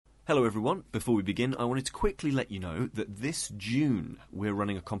Hello everyone. Before we begin, I wanted to quickly let you know that this June we're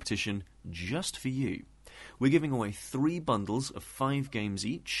running a competition just for you. We're giving away 3 bundles of 5 games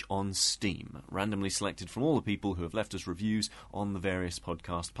each on Steam, randomly selected from all the people who have left us reviews on the various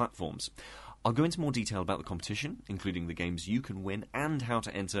podcast platforms. I'll go into more detail about the competition, including the games you can win and how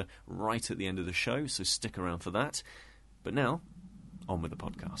to enter right at the end of the show, so stick around for that. But now, on with the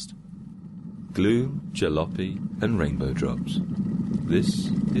podcast. Gloom, Jalopy and Rainbow Drops. This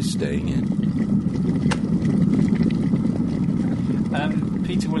is Staying In.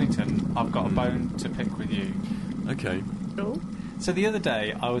 Peter Willington, I've got a bone to pick with you. Okay. Oh. So the other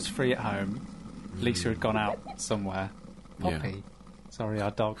day, I was free at home. Lisa had gone out somewhere. Poppy. Yeah. Sorry,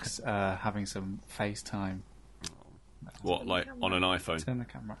 our dog's having some FaceTime. What, like on an iPhone? Turn the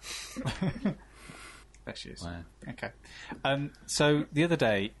camera. There she is. Wow. Okay. So the other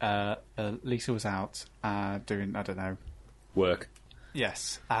day, Lisa was out doing, I don't know. Work.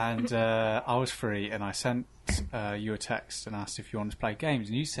 Yes, and I was free, and I sent you a text and asked if you wanted to play games,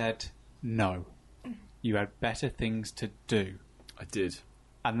 and you said no. You had better things to do. I did.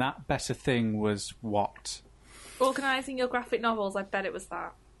 And that better thing was what? Organising your graphic novels, I bet it was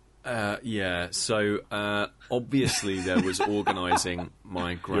that. Yeah, so obviously there was organising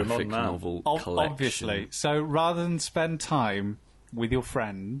my graphic novel collection. Obviously. So rather than spend time with your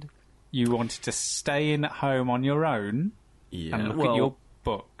friend, you wanted to stay in at home on your own and look at your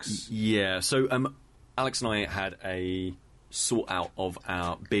books. Yeah, so Alex and I had a sort out of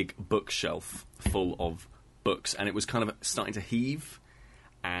our big bookshelf full of books, and it was kind of starting to heave,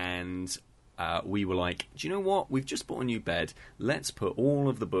 and we were like, do you know what? We've just bought a new bed. Let's put all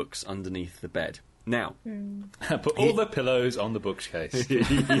of the books underneath the bed. Now, put all the pillows on the bookcase.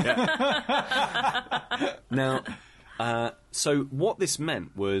 Now, so what this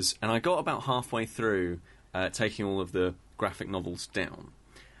meant was, and I got about halfway through taking all of the graphic novels down,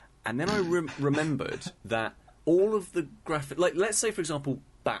 and then I remembered that all of the graphic, like let's say for example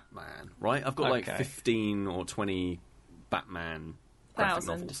Batman, right? I've got like 15 or 20 Batman graphic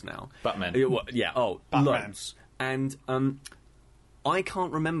novels now. Batman. Yeah, Batman. Loads. And I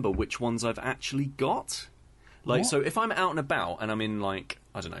can't remember which ones I've actually got. Like, so if I'm out and about and I'm in, like,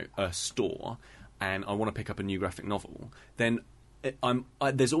 I don't know, a store and I want to pick up a new graphic novel, then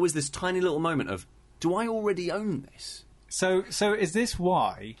there's always this tiny little moment of, do I already own this? So is this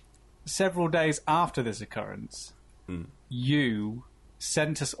why, several days after this occurrence, you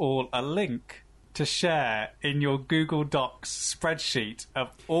sent us all a link to share in your Google Docs spreadsheet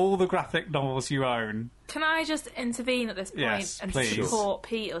of all the graphic novels you own? Can I just intervene at this point and please. support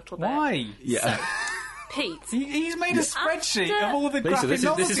Pete a little bit? Why? Yeah. Pete. He's made a spreadsheet of all the Lisa, graphic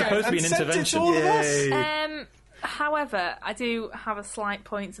novels this is supposed to be an and sent it to intervention. all of us. However, I do have a slight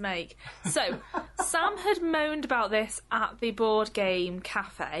point to make. So, Sam had moaned about this at the board game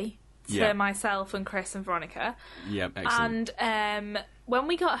cafe to myself and Chris and Veronica. Yeah, excellent. And when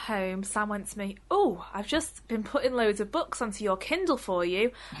we got home, Sam went to me, "Oh, I've just been putting loads of books onto your Kindle for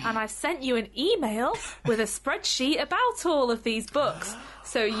you, and I've sent you an email with a spreadsheet about all of these books,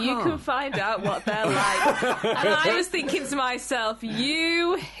 so you can find out what they're like." And I was thinking to myself,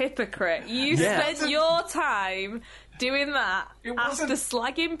 you hypocrite, you spent your time doing that after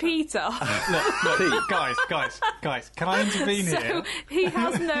slagging Pete off. Look, guys, can I intervene here? So he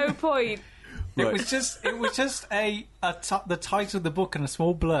has no point. It was just the title of the book and a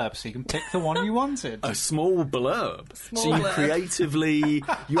small blurb, so you can pick the one you wanted. A small blurb. So you creatively,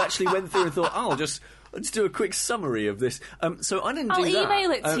 you actually went through and thought, let's do a quick summary of this. So I didn't do that. I'll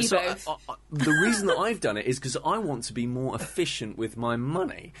email it to you both. The reason that I've done it is because I want to be more efficient with my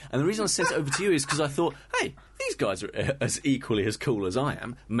money. And the reason I sent it over to you is because I thought, hey, these guys are as equally as cool as I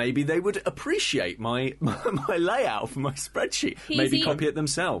am. Maybe they would appreciate my layout for my spreadsheet. Maybe copy it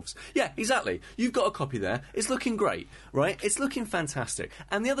themselves. Yeah, exactly. You've got a copy there. It's looking great, right? It's looking fantastic.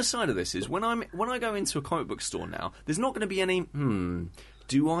 And the other side of this is when I go into a comic book store now, there's not going to be any,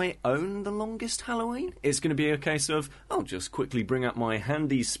 do I own the longest Halloween? It's going to be a case of, I'll just quickly bring up my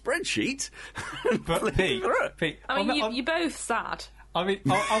handy spreadsheet. But Pete, I mean, you're both sad. I mean,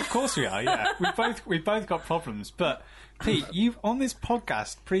 of course we are. Yeah, we both got problems. But Pete, you've on this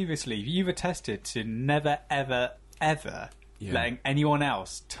podcast previously, you've attested to never, ever, ever letting anyone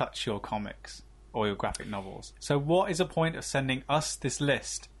else touch your comics or your graphic novels. So, what is the point of sending us this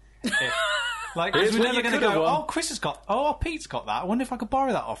list? Like, we're never going to go, Chris has got, Pete's got that. I wonder if I could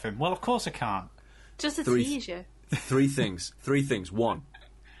borrow that off him. Well, of course I can't. Just to tease you. Three things. One,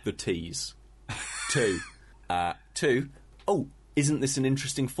 the tease. Two, isn't this an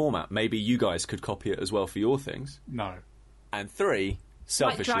interesting format? Maybe you guys could copy it as well for your things. No. And 3,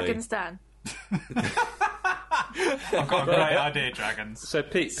 selfishly... Like Dragon's Den. I've got a great idea, Dragons. So,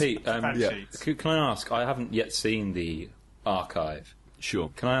 Pete, Spreadsheets. can I ask? I haven't yet seen the archive.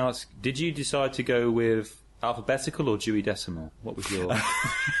 Sure. Can I ask? Did you decide to go with alphabetical or Dewey Decimal? What was your?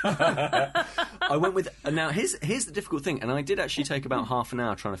 I went with. Now, here's the difficult thing, and I did actually take about half an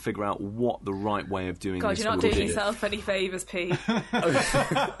hour trying to figure out what the right way of doing God, this you're not would doing be. yourself any favours, Pete.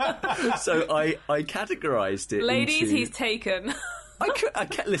 So I categorised it. Ladies, into, he's taken.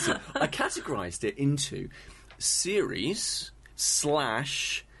 Listen, I categorised it into series /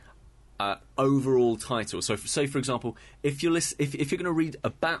 overall title. So, say for example, if you're going to read a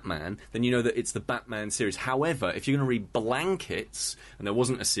Batman, then you know that it's the Batman series. However, if you're going to read Blankets, and there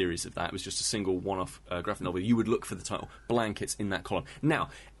wasn't a series of that, it was just a single one-off graphic novel, you would look for the title Blankets in that column. Now,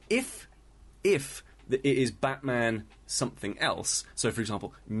 if it is Batman something else, so for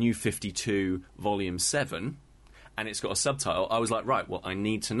example, New 52 Volume 7. And it's got a subtitle. I was like, right, well, I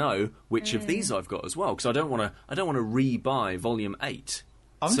need to know which of these I've got as well, because I don't want to re-buy Volume 8.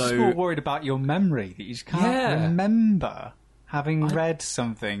 I'm just more worried about your memory, that you just can't remember having read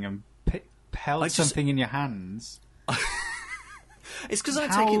something and held something in your hands. It's because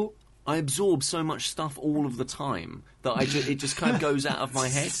I absorb so much stuff all of the time that it just kind of goes out of my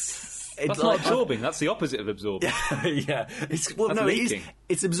head. That's not absorbing. That's the opposite of absorbing. Yeah. It's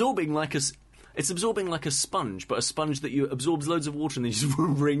absorbing like a. It's absorbing like a sponge, but a sponge that you absorbs loads of water and then you just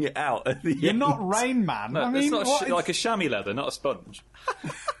wring it out at the You're end. not Rain Man. No, I mean, it's not like a chamois leather, not a sponge.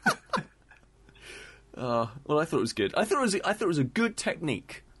 Well, I thought it was good. I thought it was a good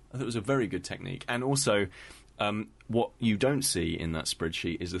technique. I thought it was a very good technique. And also, what you don't see in that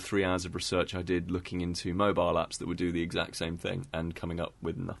spreadsheet is the 3 hours of research I did looking into mobile apps that would do the exact same thing and coming up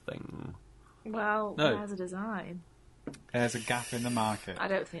with nothing. Well, there's a design. There's a gap in the market. I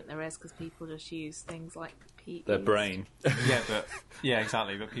don't think there is, because people just use things like Pete. Their brain. Yeah,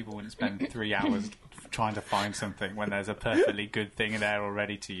 exactly. But people wouldn't spend 3 hours trying to find something when there's a perfectly good thing there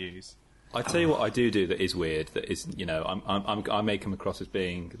already to use. I tell you what I do that is weird. That is, I may come across as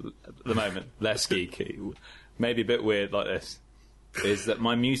being at the moment less geeky, maybe a bit weird like this. Is that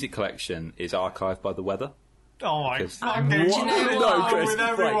my music collection is archived by the weather? Oh my fucking! Do you know what? Chris, with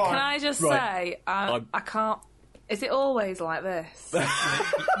everyone. Can I just say, I can't. Is it always like this?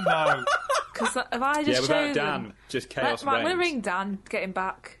 No. Because if I just without chosen, Dan, just chaos right, I'm going to reigns. ring Dan, get him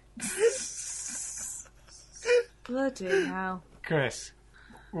back. Bloody hell. Chris.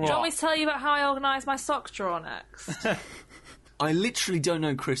 What? Do you want me to tell you about how I organise my sock drawer next? I literally don't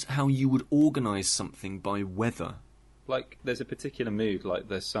know, Chris, how you would organise something by weather. Like, there's a particular mood. Like,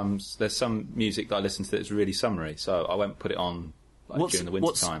 there's some music that I listen to that's really summery, so I won't put it on during the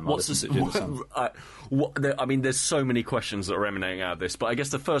winter time. I mean, there's so many questions that are emanating out of this, but I guess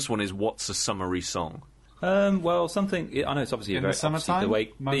the first one is, what's a summery song? Well, something. I know it's obviously in very the summertime. the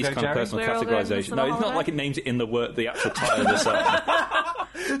way these kind of personal categorisation. No, it's not like it names it in the actual title of the song.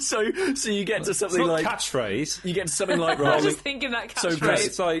 So you get to something It's not like catchphrase. You get to something like I was just thinking that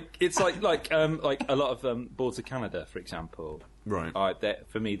catchphrase. So It's like a lot of Boards of Canada, for example. Right.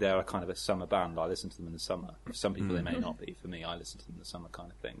 For me, they're a kind of a summer band. I listen to them in the summer. For some people, they may not be. For me, I listen to them in the summer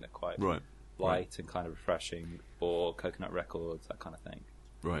kind of thing. They're quite light and kind of refreshing, or Coconut Records, that kind of thing.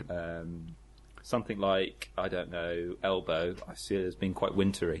 Right. Something like, I don't know, Elbow, I see it as being quite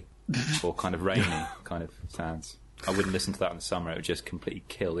wintry or kind of rainy kind of sounds. I wouldn't listen to that in the summer. It would just completely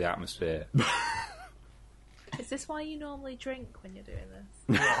kill the atmosphere. Is this why you normally drink when you're doing this?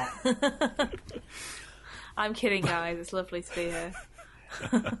 I'm kidding, guys. It's lovely to be here.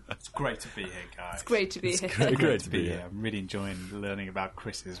 It's great to be here, guys. It's great to be here. Great to be here. I'm really enjoying learning about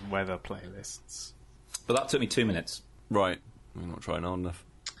Chris's weather playlists. But that took me 2 minutes. Right. I'm not trying hard enough.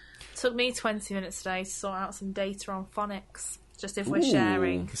 Took me 20 minutes today to sort out some data on phonics. Just if we're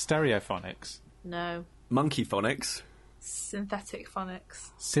sharing. Stereophonics. No. Monkey phonics. Synthetic phonics.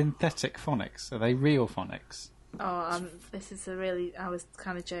 Synthetic phonics. Are they real phonics? Oh, this is I was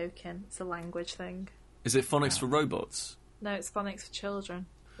kind of joking. It's a language thing. Is it phonics for robots? No, it's phonics for children.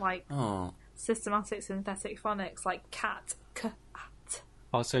 Like systematic synthetic phonics, like cat, cat.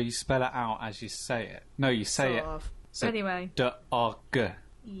 Oh, so you spell it out as you say it? No, you say sort of. So anyway. D-O-G.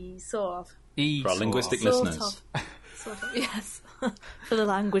 Sort of. For our linguistic Sort listeners. Sort of, yes. For the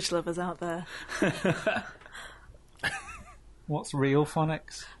language lovers out there. What's real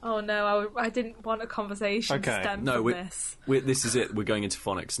phonics? Oh no, I didn't want a conversation to stem from this. This is it. We're going into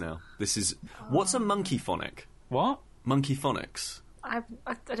phonics now. This is what's a monkey phonic? What? Monkey phonics. I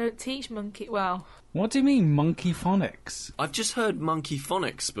don't teach monkey. Well, what do you mean monkey phonics? I've just heard monkey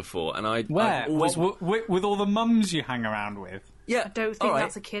phonics before, and I've always with all the mums you hang around with. Yeah, I don't think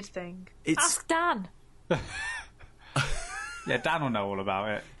that's a kid thing. Ask Dan. Yeah, Dan will know all about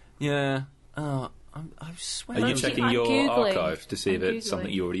it. Yeah. I swear. Are you Monkey- checking I'm your Googling. archive to see if I'm it's something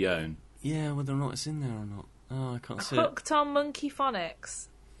Googling. you already own? Yeah, whether or not it's in there or not. Oh, I can't see it. Hooked on Monkey Phonics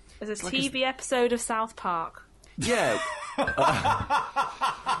is a like TV episode of South Park. Yeah.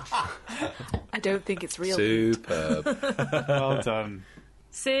 I don't think it's real. Superb. Well done.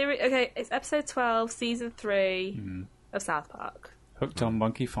 Okay, it's episode 12, season 3 of South Park. Hooked on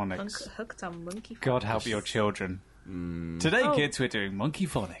Monkey Phonics. Hooked on Monkey Phonics. God help your children. Today, Oh. kids, we're doing Monkey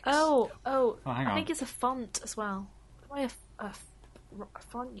Phonics. Oh, hang I on. think it's a font as well. Why a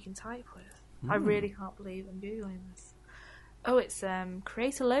font you can type with? I really can't believe I'm Googling this. Oh, it's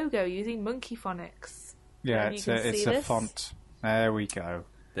create a logo using Monkey Phonics. Yeah, And you it's can a see this? font. There we go.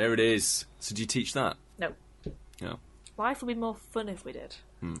 There it is. So do you teach that? No. No. Life would be more fun if we did.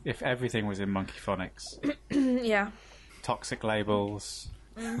 If everything was in Monkey Phonics. Yeah. Toxic labels,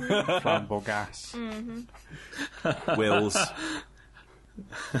 flammable gas. Wills.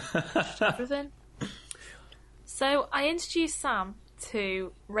 Everything. So I introduced Sam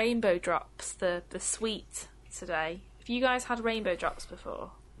to Rainbow Drops, the sweet, today. Have you guys had Rainbow Drops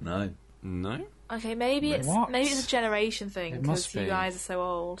before? No. No? Okay, maybe it's What? a generation thing It must because you be. guys are so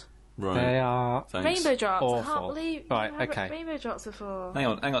old. Right. They are... Thanks. Rainbow Drops. I can't Awful. believe Right, you haven't okay. Rainbow Drops before. Hang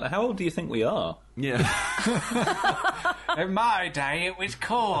on. How old do you think we are? Yeah. In my day, it was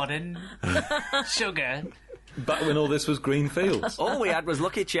corn and sugar. Back when all this was green fields. All we had was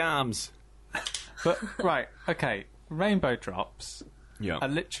Lucky Charms. But, right, okay. Rainbow Drops Yeah. are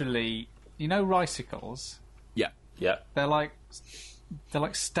literally... You know ricicles? Yeah. Yeah. They're like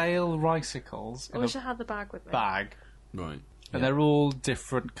stale ricicles I in wish a I had the bag with me. bag. Right. And they're all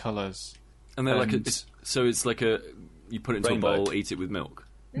different colours. And they're like And- it's like a you put it into Rainbow. a bowl, eat it with milk.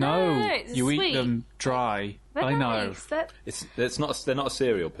 No, it's you sweet. eat them dry. They're I know. nice. They're- They're not a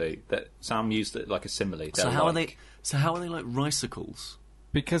cereal, Pete. That Sam used it like a simile. So how are they like ricicles?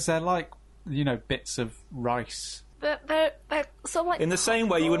 Because they're like, bits of rice. They're sort of like In the same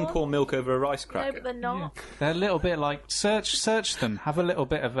way you wouldn't pour milk over a rice No, cracker. but they're not. They're a little bit like search them. Have a little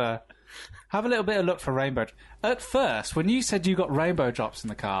bit of look for rainbow. At first, when you said you got rainbow drops in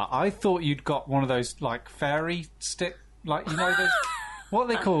the car, I thought you'd got one of those like fairy stick, like those. What are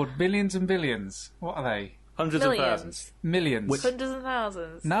they called? Billions and billions. What are they? Hundreds Millions. of thousands. Millions. Hundreds and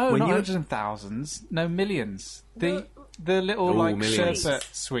thousands. No, When not you- hundreds and thousands. No, millions. The little like millions. sherbet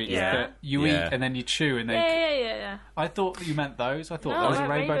sweets Yeah. that you Yeah. eat and then you chew and they. Yeah. I thought you meant those. I thought No, those I were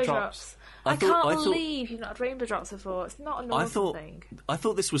like rainbow drops. I thought- can't I thought- believe you've not had rainbow drops before. It's not a northern thing. I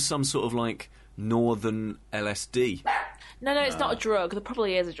thought this was some sort of like northern LSD. No, it's not a drug. There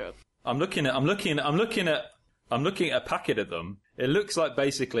probably is a drug. I'm looking at a packet of them. It looks like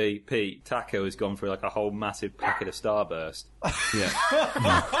basically Pete Taco has gone through like a whole massive packet of Starburst. Yeah.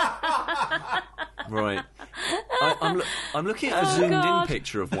 Right. I'm looking at a zoomed God. in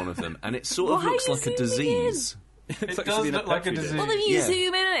picture of one of them, and it sort of Why looks are like you a zooming disease. It does look like a disease. Well, if you Yeah.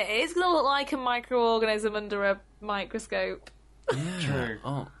 zoom in on it, it's going to look like a microorganism under a microscope. True.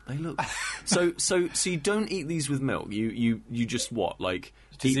 Oh, they look. So you don't eat these with milk. You just what like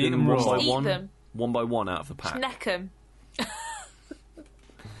Just eat eat them them one raw. by Just eat one, them. one by one out of the pack. Neck 'em.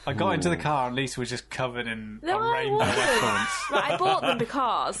 I got into the car and Lisa was just covered in No, a I rainbow wasn't. reference. Right, I bought them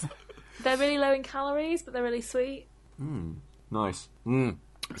because they're really low in calories, but they're really sweet. Nice.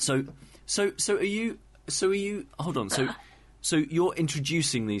 So are you? Hold on. So you're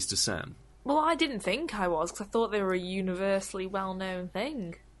introducing these to Sam? Well, I didn't think I was because I thought they were a universally well-known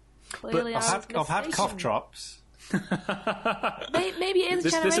thing. Clearly, I've had cough drops. Maybe it is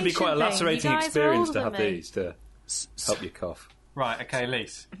a This would be quite a generation thing. lacerating You guys are experience older to have than me. these to help you cough. Right, okay,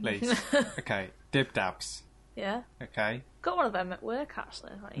 Lise. Okay, dib dabs. Yeah, Okay. got one of them at work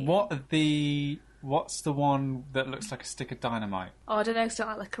actually. What's the one that looks like a stick of dynamite? Oh, I don't know. 'Cause I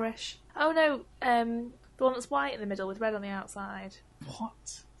don't like licorice. Oh no, the one that's white in the middle with red on the outside.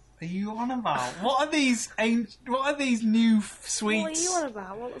 What are you on about? What are these new sweets? What are you on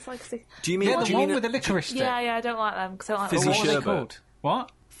about? What looks like a stick? Do you mean? Yeah, do the you one mean with the licorice stick. Yeah, I don't like them because I don't like Fizzy What are they sherbet. called?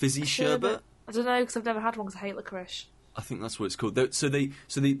 What? fizzy sherbet? I don't know because I've never had one because I hate licorice. I think that's what it's called. There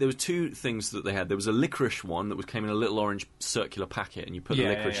were two things that they had. There was a licorice one that came in a little orange circular packet, and you put the Yeah,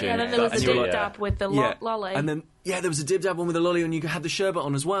 licorice Yeah, in. and then there was And the you're dip like- dab with the lolly. And then there was a dib dab one with a lolly, and you had the sherbet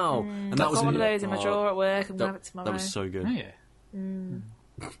on as well. And that I've was got one of those in my oh, drawer at work. I'm gonna have it tomorrow. That was so good. Oh, yeah.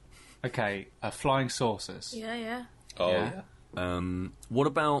 Okay, flying saucers. Yeah. Oh, Yeah. yeah. What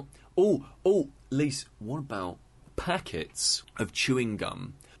about Lise? What about packets of chewing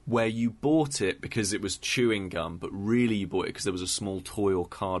gum where you bought it because it was chewing gum, but really you bought it because there was a small toy or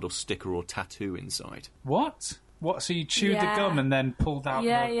card or sticker or tattoo inside? What? What? So you chewed the gum and then pulled out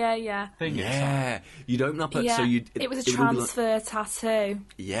the thing? Yeah. You'd open up it, so you'd... It was a transfer tattoo.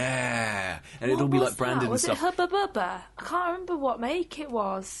 Yeah. And it'd all be like branded and stuff. Was it Hubba Bubba? I can't remember what make it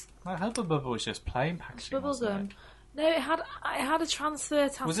was. No, Hubba Bubba was just plain packaging. Bubblegum. No, it had a transfer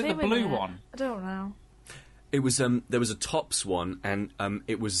tattoo. Was it the blue one? I don't know. It was there was a Topps one, and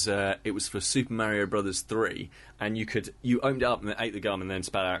it was for Super Mario Brothers 3, and you opened it up and then ate the gum and then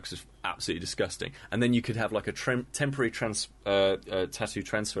spat out, 'cause it's absolutely disgusting. And then you could have like a temporary tattoo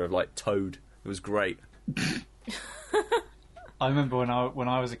transfer of like Toad. It was great. I remember when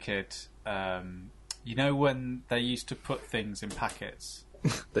I was a kid. You know when they used to put things in packets.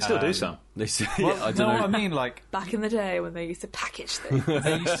 They still do some. They say, Well, I don't know. I mean, like Back in the day when they used to package things.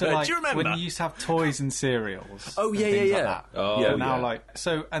 they used to like Do you remember? when you used to have toys and cereals. Oh, and yeah, things yeah, like yeah. that. Oh, But now yeah. like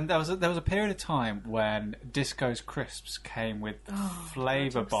so, and there was a period of time when Disco's crisps came with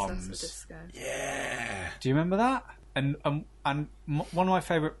flavour I'm obsessed with bombs. Disco. Yeah. Do you remember that? And one of my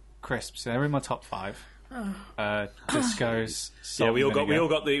favourite crisps. They're in my top 5. Disco's. Yeah, we all got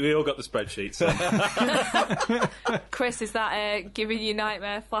the spreadsheets. Chris, is that giving you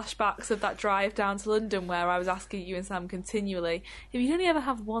nightmare flashbacks of that drive down to London where I was asking you and Sam continually, if you could only ever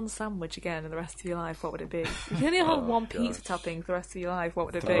have one sandwich again in the rest of your life, what would it be? If you could only have one pizza topping for the rest of your life, what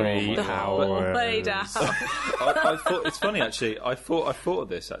would it be? 3 The whole hours. way down. I thought it's funny actually. I thought of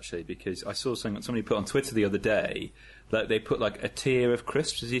this actually because I saw somebody put on Twitter the other day that they put like a tier of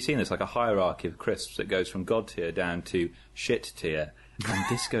crisps. Have you seen this? Like a hierarchy of crisps that goes from God tier down to shit tier, and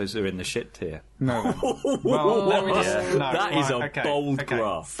Discos are in the shit tier. No. Well, let me just, no, That is right, a bold okay.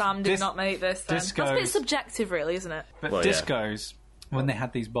 graph. Sam did not make this then. That's a bit subjective, really, isn't it? But Well, yeah. Discos, when they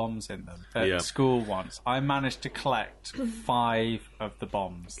had these bombs in them at Yeah. school once, I managed to collect 5 of the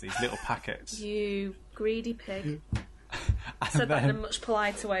bombs, these little packets. You greedy pig. I said that in a much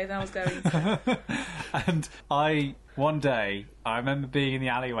politer way than I was going to. And one day, I remember being in the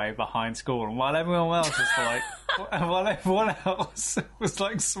alleyway behind school, and while everyone else was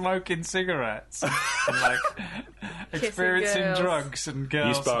like smoking cigarettes and like experiencing girls. drugs and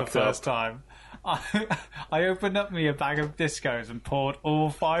girls for the sparked first up. time, I opened up me a bag of Discos and poured all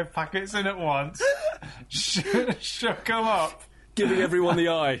 5 packets in at once, shook them up. Giving everyone the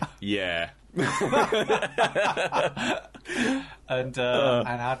eye. Yeah. And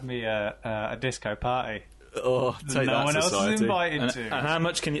had me a disco party. Oh, take No that, one else is society. invited And to. how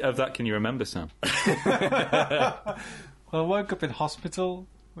much of that can you remember, Sam? Well, I woke up in hospital.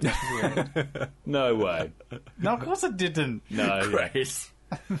 Which was weird. No way. No, of course I didn't. No. Chris.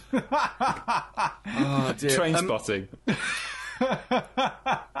 Oh, dear. Train spotting.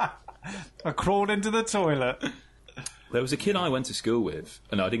 I crawled into the toilet. There was a kid I went to school with.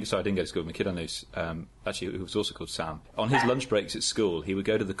 No, I didn't go to school with him. A kid I knew, actually, who was also called Sam. On his lunch breaks at school, he would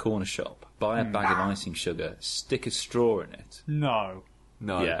go to the corner shop, buy a bag of icing sugar, stick a straw in it. No.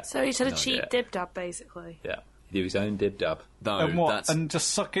 No. Yeah. So he's had a No, cheap yeah. dib dab, basically. Yeah. He'd do his own dib dab. No, And what? that's... And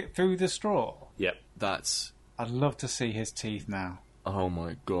just suck it through the straw? Yep. That's... I'd love to see his teeth now. Oh,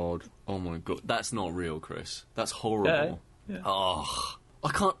 my God. Oh, my God. That's not real, Chris. That's horrible. Yeah. Oh.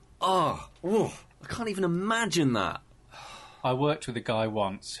 I can't... Oh. I can't even imagine that. I worked with a guy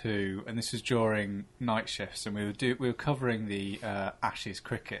once who, and this was during night shifts, and we were covering the Ashes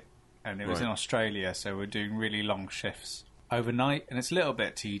cricket, and it was Right. in Australia, so we were doing really long shifts overnight, and it's a little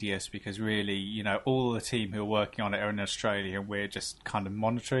bit tedious because really, you know, all the team who are working on it are in Australia, and we're just kind of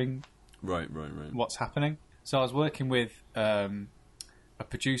monitoring Right. what's happening. So I was working with a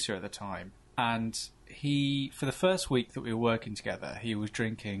producer at the time, and he, for the first week that we were working together, he was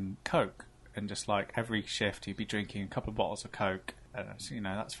drinking Coke. And just like every shift, he'd be drinking a couple of bottles of Coke. And you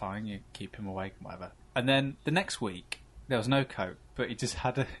know, that's fine. You keep him awake and whatever. And then the next week, there was no Coke, but he just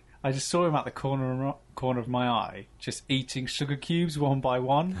had I just saw him at the corner of my eye, just eating sugar cubes one by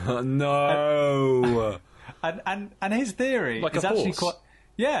one. No. And his theory Like is a actually horse. quite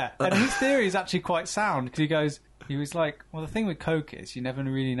and his theory is actually quite sound because he was like, well, the thing with Coke is you never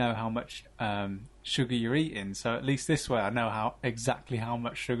really know how much sugar you're eating. So at least this way, I know exactly how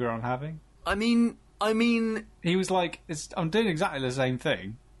much sugar I'm having. I mean, He was like, I'm doing exactly the same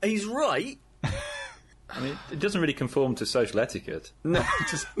thing. he's right. I mean, it doesn't really conform to social etiquette. No.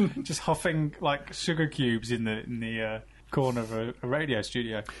 just huffing like sugar cubes in the corner of a radio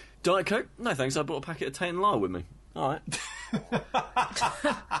studio. Diet Coke? No, thanks. I brought a packet of Tate and Lyle with me. All right.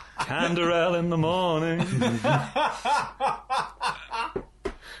 Canderel in the morning.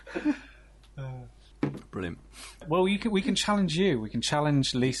 Brilliant. Well, we can challenge you. We can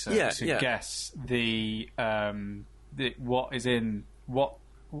challenge Lisa Yeah, to yeah. guess the what is in what.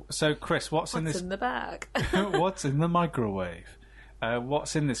 So, Chris, what's in What's this? in the bag? What's in the microwave?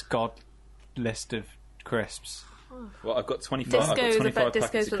 What's in this god list of crisps? Well, I've got 25. Discos, I've got I 25 bet discos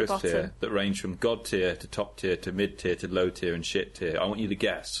packets of at the crisps here bottom. that range from God tier to top tier to mid tier to low tier and shit tier. I want you to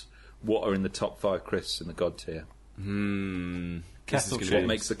guess what are in the top 5 crisps in the God tier. Kettle What chips.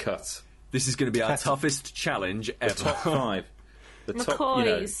 makes the cut? This is going to be our toughest challenge The ever. top 5. The top. You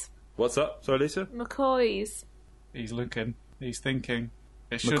know, McCoy's. what's up? Sorry, Lisa. McCoy's. He's looking. He's thinking.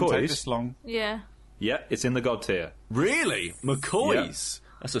 It shouldn't McCoy's? take this long. Yeah. Yeah, it's in the God tier. Really? McCoy's?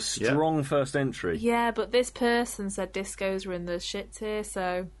 That's a strong first entry. Yeah, but this person said discos were in the shit tier,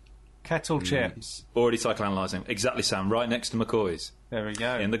 so... Kettle chips. Already psychoanalyzing. Exactly, Sam. Right next to McCoy's There we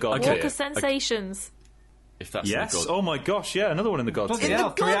go. in the God Okay. tier. Walker Sensations. If that's Yes. the God. Oh my gosh. Yeah, another one in the God Bloody tier. hell,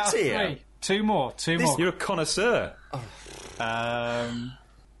 the 3 out of God tier. 3. Two more. You're a connoisseur.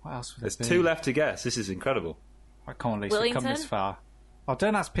 What else would There's it be? 2 left to guess. This is incredible. I can't Lisa come Wellington? this far. Oh,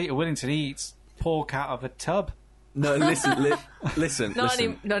 don't ask Peter Willington. He eats pork out of a tub. No, listen, listen. Not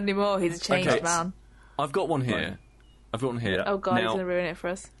anymore, he's a changed Okay. man. I've got one here. Yeah. Oh god, he's Now, going to ruin it for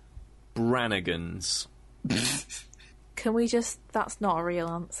us. Brannigan's. Can we just... That's not a real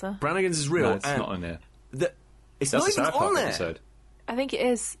answer. Brannigan's is real. No, it's and not in there. it's That's not a even South Park on there. episode. I think it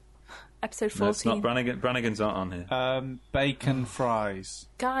is. Episode 14. No, it's not. Brannigan's aren't on here. Bacon fries.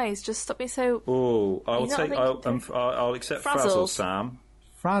 Guys, just stop being so... Oh, I'll You're not take. I'll accept Frazzles. Frazzles, Sam.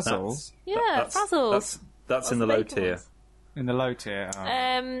 Frazzles Frazzles. That's in the the low bacon tier. ones? in the low tier.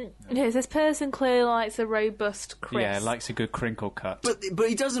 No, this person clearly likes a robust crisp. Yeah, likes a good crinkle cut. But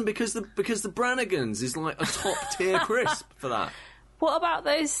he doesn't because the Brannigan's is like a top tier crisp for that. What about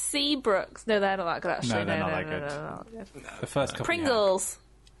those Seabrooks? No, they're not that good, actually. No, they're not that no, good. no, no. The first couple. Pringles.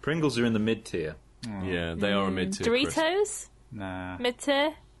 Pringles are in the mid tier. Yeah, they are a mid tier. Doritos? Nah. Mid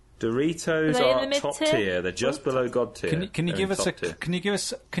tier? Doritos Are they in are the top mid-tier? tier. They're just below God tier. Can you They're give in us a? top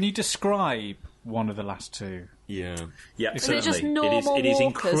tier. Describe one of the last two? Yeah. Yeah, Is certainly. it just normal it is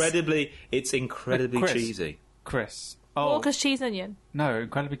Walkers? incredibly Chris. cheesy. Chris. Oh Walker's cheese onion. no,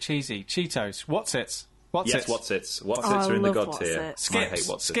 incredibly cheesy. Cheetos. What's it? Yes, What's-Its. What's-Its I are in the love God tier. What's-Its. I hate Skips.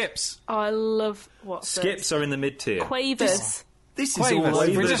 What's-Its. Skips. Oh, I love what's Skips are in the mid tier. Quavers. This is Quavers. all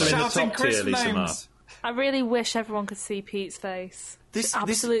We're over just the are in the shouting top tier, Chris Lisa names. Mart. I really wish everyone could see Pete's face. This-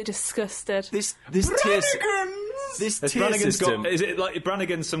 Absolutely disgusted. This tier this Has tier Brannigan's system. is it like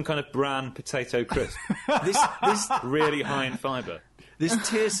Brannigan's some kind of bran potato crisp? this Really high in fibre. this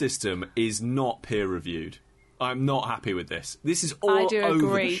tier system is not peer reviewed. I'm not happy with this. This is all I do over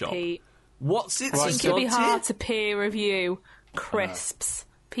agree, the shop. Pete. What's it? I think it'd be hard to peer review crisps.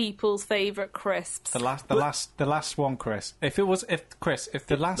 People's favourite crisps. The last one, Chris. If the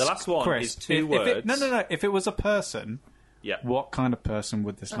last one Chris, is two words. No. If it was a person, Yeah. what kind of person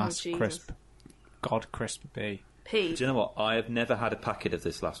would this last Jesus. crisp, God crisp, be? Pete. Do you know what? I have never had a packet of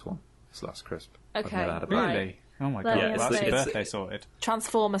this last one. This last crisp. I've Okay. never had a Really? packet. Right. Oh my Let god, me well, that's see. your It's- birthday sorted.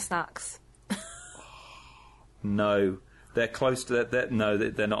 Transformer snacks. No. They're close to that. No,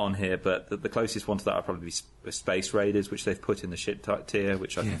 they're not on here. But the closest one to that would probably be Space Raiders, which they've put in the shit tier,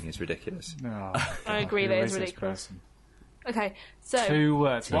 which I think is ridiculous. Oh, I agree, who that is this ridiculous. person? Okay, so 2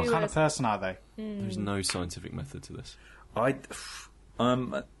 words. What kind of words. person are they? There's no scientific method to this. I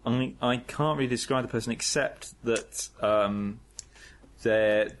can't really describe the person except that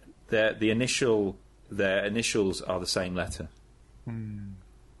their initials are the same letter.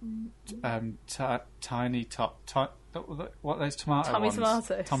 Tiny top. What are those tomato Tommy ones?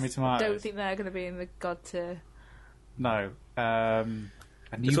 Tomatoes. Tommy I tomatoes. don't think they're going to be in the God tier. No. And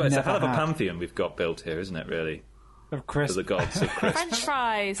you've It's a never hell of a had pantheon we've got built here, isn't it? Really, of for crisp. the gods of crisp. French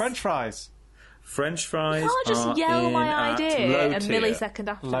fries. French fries. French fries. You can't just are yell in my at idea low a tier. millisecond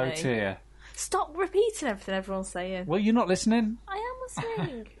after Low me. tier. Stop repeating everything everyone's saying. Well, you're not listening. I am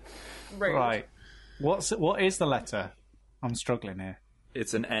listening. Rude. Right. What is the letter? I'm struggling here.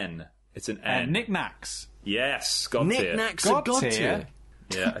 It's an N. It's an N. Knickknacks. Yes, God tier. Knickknacks God are God tier. tier.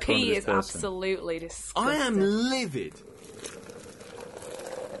 Yeah, according to P this is person. absolutely disgusting. I am livid.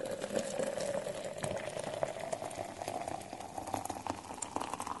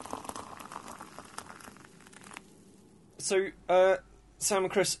 So, Sam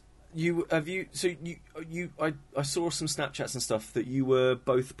and Chris, I saw some Snapchats and stuff that you were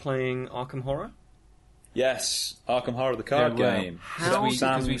both playing Arkham Horror. Yes, Arkham Horror, the card game.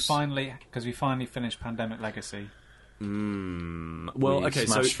 Because we finally finished Pandemic Legacy. Well, We okay,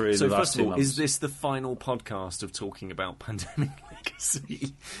 smashed through so the last first of 2 all, is months. this the final podcast of talking about Pandemic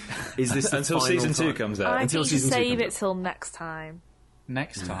Legacy? Is this the Until final season 2 time? comes out. I Until think to season 2 save comes it out. till next time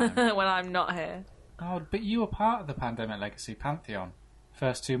Next time. when I'm not here. Oh, but you were part of the Pandemic Legacy Pantheon.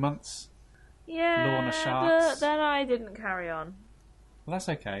 First 2 months. Yeah, Lorna Sharks. but then I didn't carry on. Well, that's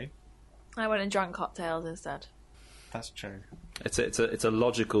okay. I went and drank cocktails instead. That's true. It's a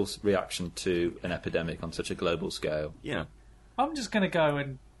logical reaction to an epidemic on such a global scale. Yeah. I'm just going to go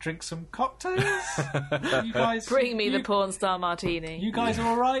and drink some cocktails. You guys, Bring me the porn star martini. You guys are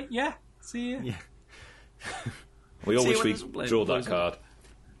all right? Yeah. See you. Yeah. We all See, wish when we'd this draw blows that card.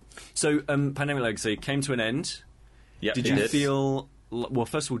 So, Pandemic Legacy came to an end. Yep, Did it you did. feel... Well,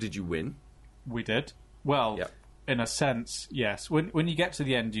 first of all, did you win? We did. Well, Yep. in a sense, yes. When you get to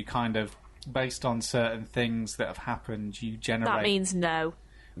the end, you kind of, based on certain things that have happened, you generate... That means no.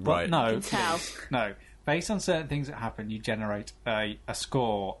 Well, Right. No. You can tell. No. Based on certain things that happen, you generate a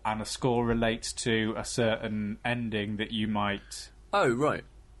score, and a score relates to a certain ending that you might Oh, right.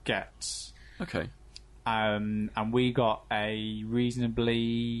 get. Okay. And we got a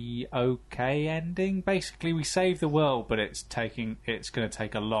reasonably okay ending. Basically, we saved the world, but it's going to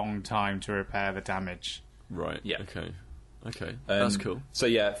take a long time to repair the damage. Right. Yeah. Okay. That's cool. So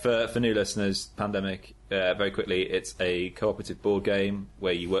yeah, for new listeners, Pandemic, very quickly, it's a cooperative board game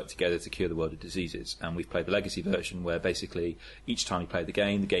where you work together to cure the world of diseases. And we've played the legacy version where basically each time you play the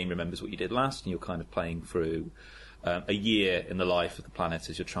game remembers what you did last, and you're kind of playing through a year in the life of the planet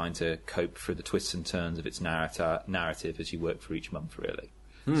as you're trying to cope through the twists and turns of its narrative as you work through each month, really.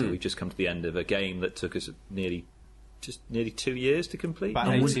 So we've just come to the end of a game that took us nearly 2 years to complete.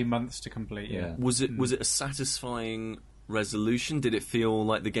 About 18 months to complete, yeah. Was it a satisfying resolution? Did it feel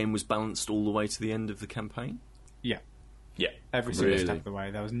like the game was balanced all the way to the end of the campaign? Yeah. Yeah. Every single Really? step of the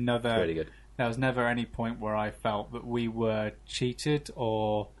way. There was never... Really good. There was never any point where I felt that we were cheated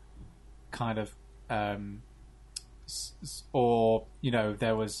or kind of... or,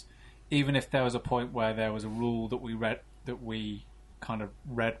 there was... Even if there was a point where there was a rule that we kind of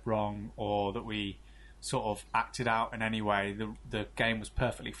read wrong, or that we sort of acted out in any way, the game was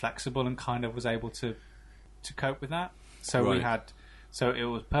perfectly flexible and kind of was able to cope with that. So Right. so it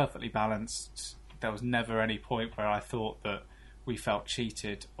was perfectly balanced. There was never any point where I thought that we felt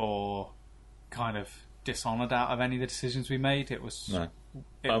cheated or kind of dishonoured out of any of the decisions we made. It was No.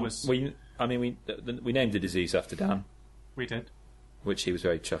 we We named the disease after Dan, did. which he was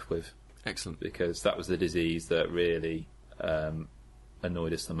very chuffed with, Excellent. because that was the disease that really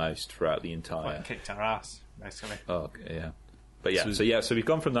annoyed us the most throughout the entire... Like, kicked our ass, basically. Oh, yeah. But yeah, So- so we've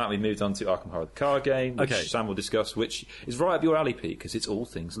gone from that, we moved on to Arkham Horror, the card game, which Okay. Sam will discuss, which is right up your alley, Pete, because it's all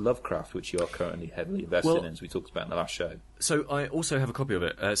things Lovecraft, which you are currently heavily invested in, as we talked about in the last show. So I also have a copy of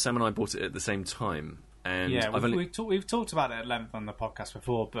it. Sam and I bought it at the same time. And Yeah, I've only... we've talked about it at length on the podcast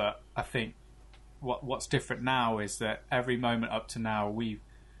before, but I think what's different now is that every moment up to now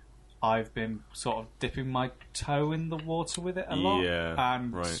I've been sort of dipping my toe in the water with it a lot. Yeah,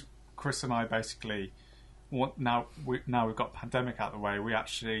 and right. Chris and I basically, now we've got Pandemic out of the way, we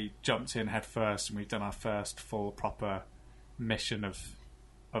actually jumped in head first, and we've done our first full proper mission of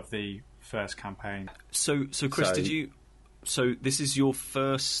the first campaign. So Chris, So- did you... So this is your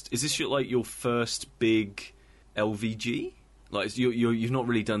first... Is this your first big LVG? Like, you've not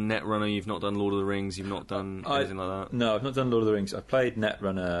really done Netrunner, you've not done Lord of the Rings, you've not done anything like that? No, I've not done Lord of the Rings. I've played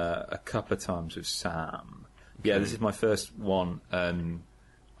Netrunner a couple of times with Sam. Yeah, this is my first one, and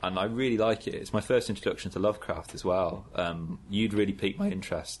I really like it. It's my first introduction to Lovecraft as well. You'd really piqued my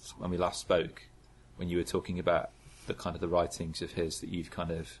interest when we last spoke, when you were talking about the writings of his that you've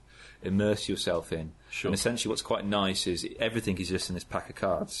kind of immersed yourself in. Sure. And essentially what's quite nice is everything is just in this pack of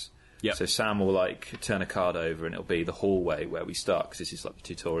cards. Yep. So Sam will turn a card over, and it'll be the hallway where we start, because this is like a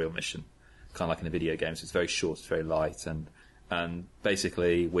tutorial mission, kind of like in a video game. So it's very short, it's very light, and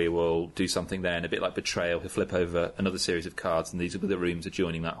basically we will do something then, a bit like Betrayal. He'll flip over another series of cards, and these will be the rooms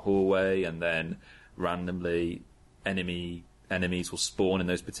adjoining that hallway, and then randomly enemies will spawn in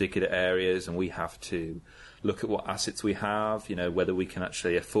those particular areas, and we have to look at what assets we have, whether we can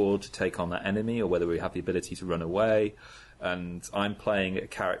actually afford to take on that enemy, or whether we have the ability to run away. And I'm playing a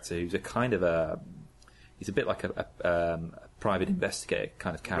character who's he's a bit like a private investigator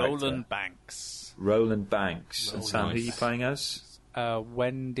kind of character. Roland Banks. And Sam, who are you playing as?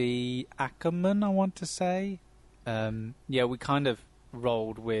 Wendy Ackerman, I want to say. Yeah, we kind of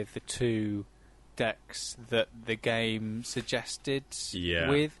rolled with the two decks that the game suggested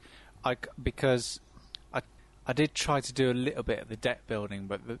with. Because I did try to do a little bit of the deck building,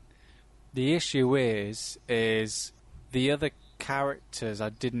 but the issue is the other characters I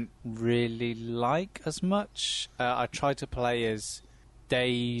didn't really like as much. I tried to play as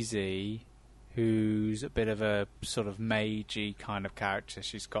Daisy, who's a bit of a sort of magey kind of character.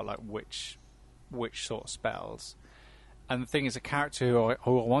 She's got like witch sort of spells. And the thing is, a character who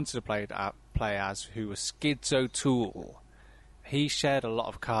I wanted to play as, who was Schizo Tool, he shared a lot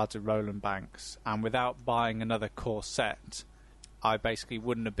of cards with Roland Banks, and without buying another core set, I basically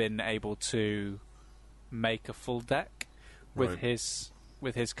wouldn't have been able to make a full deck with his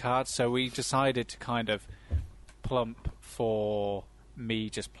cards. So we decided to kind of plump for me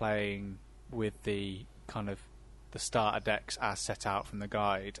just playing with the kind of the starter decks as set out from the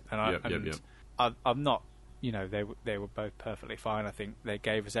guide. And I'm not, they were both perfectly fine. I think they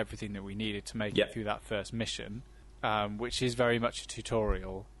gave us everything that we needed to make it through that first mission, which is very much a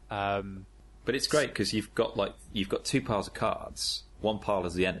tutorial. But it's great because you've got 2 piles of cards. One pile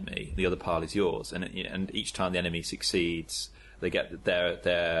is the enemy, the other pile is yours, and each time the enemy succeeds, they get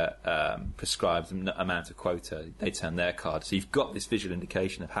their prescribed amount of quota. They turn their card, so you've got this visual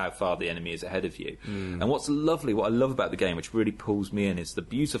indication of how far the enemy is ahead of you. And what I love about the game, which really pulls me in, is the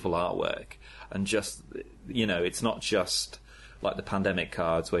beautiful artwork, and just it's not just like the pandemic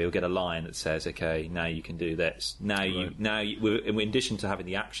cards where you'll get a line that says, "Okay, now you can do this." In addition to having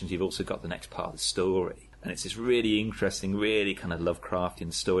the actions, you've also got the next part of the story. And it's this really interesting, really kind of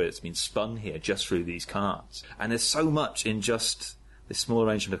Lovecraftian story that's been spun here just through these cards. And there's so much in just this small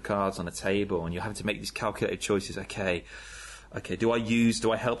arrangement of cards on a table, and you're having to make these calculated choices. Okay, do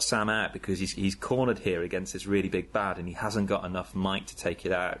I help Sam out because he's cornered here against this really big bad and he hasn't got enough might to take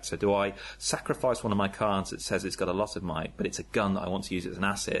it out? So do I sacrifice one of my cards that says it's got a lot of might, but it's a gun that I want to use as an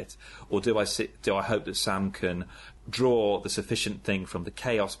asset? Or do I hope that Sam can draw the sufficient thing from the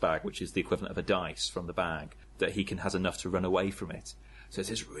chaos bag, which is the equivalent of a dice from the bag, that he has enough to run away from it? So it's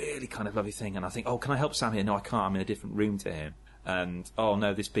this really kind of lovely thing, and I think, can I help Sam here? No, I can't. I'm in a different room to him. And,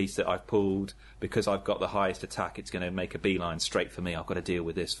 no, this piece that I've pulled, because I've got the highest attack, it's going to make a beeline straight for me. I've got to deal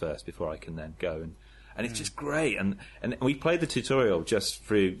with this first before I can then go. And it's just great. And we played the tutorial just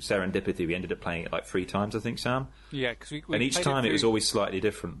through serendipity. We ended up playing it like 3 times, I think, Sam. Yeah, because and each time it was always slightly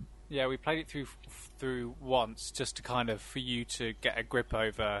different. Yeah, we played it through once just to kind of for you to get a grip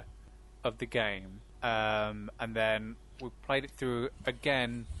of the game, and then we played it through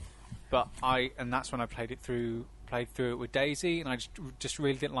again. And that's when I played through it with Daisy, and I just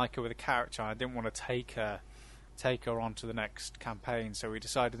really didn't like her with a character. I didn't want to take her on to the next campaign, so we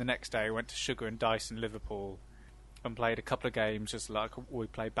decided the next day we went to Sugar and Dice in Liverpool and played a couple of games. Just like we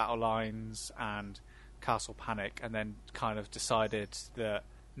played Battle Lines and Castle Panic, and then kind of decided that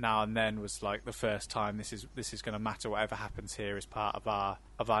Now and Then was like the first time this is going to matter. Whatever happens here is part of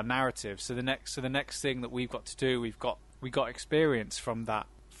our narrative. So the next thing that we've got to do, we got experience from that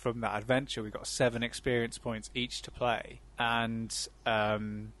adventure. We got 7 experience points each to play, and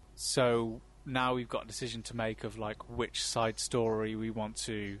so now we've got a decision to make of like which side story we want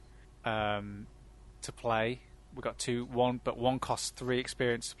to play. We've got one costs 3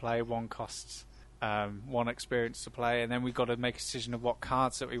 experience to play, one costs 1 experience to play, and then we've got to make a decision of what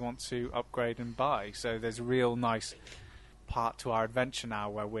cards that we want to upgrade and buy. So there's a real nice part to our adventure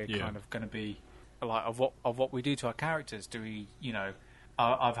now where we're kind of going to be like of what we do to our characters. Do we,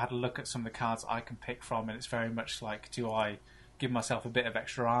 I've had a look at some of the cards I can pick from, and it's very much like, do I give myself a bit of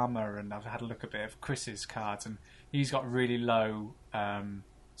extra armor? And I've had a look at a bit of Chris's cards, and he's got really low,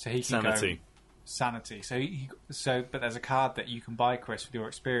 so he can sanity. But there's a card that you can buy, Chris, with your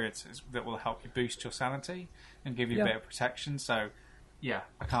experiences that will help you boost your sanity and give you a bit of protection. So,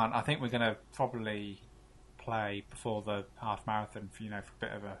 I think we're going to probably play before the half marathon for a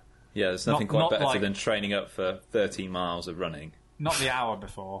bit of a. Yeah, there's nothing quite better than training up for 13 miles of running. Not the hour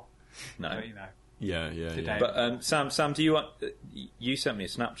before. No. But, Yeah. But Sam, do you want? You sent me a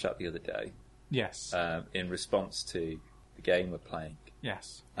Snapchat the other day. Yes. In response to the game we're playing.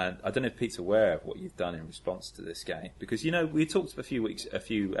 Yes. And I don't know if Pete's aware of what you've done in response to this game, because we talked a few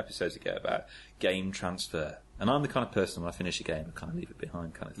episodes ago about game transfer, and I'm the kind of person when I finish a game I kind of leave it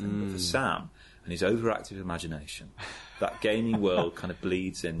behind, kind of thing. But for Sam and his overactive imagination, that gaming world kind of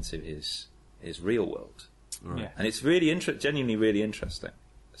bleeds into his real world. Right. Yeah. And it's really genuinely really interesting.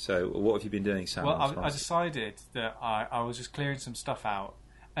 So what have you been doing, Sam? Well, I decided that I was just clearing some stuff out,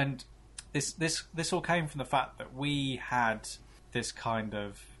 and this all came from the fact that we had this kind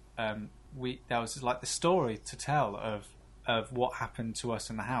of there was like the story to tell of what happened to us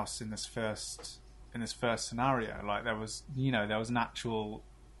in the house in this first scenario. Like there was an actual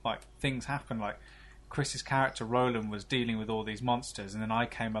like things happened. Like Chris's character Roland was dealing with all these monsters, and then I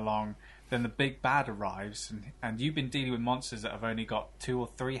came along. Then the big bad arrives, and you've been dealing with monsters that have only got 2 or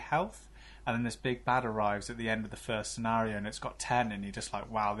 3 health, and then this big bad arrives at the end of the first scenario, and it's got 10, and you're just like,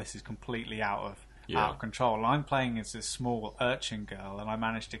 wow, this is completely out of control. And I'm playing as this small urchin girl, and I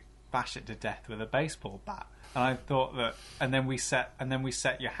managed to bash it to death with a baseball bat. And I thought that, and then we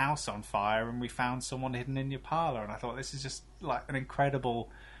set your house on fire, and we found someone hidden in your parlour, and I thought this is just like an incredible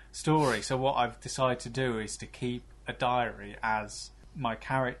story. So what I've decided to do is to keep a diary as my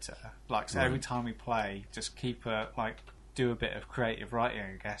character, every time we play, just do a bit of creative writing,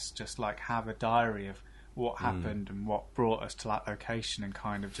 I guess, just like have a diary of what happened and what brought us to that location, and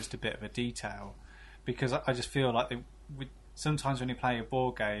kind of just a bit of a detail. Because I just feel like sometimes when you play a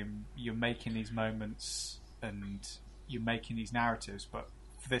board game, you're making these moments and you're making these narratives, but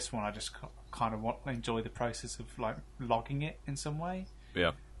for this one I just kind of enjoy the process of like logging it in some way.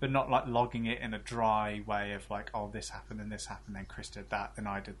 Yeah. But not like logging it in a dry way of like, oh, this happened, then Chris did that, then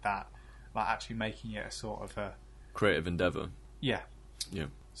I did that. Like actually making it a sort of a... creative endeavour. Yeah. Yeah.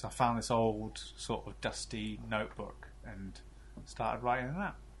 So I found this old sort of dusty notebook and started writing in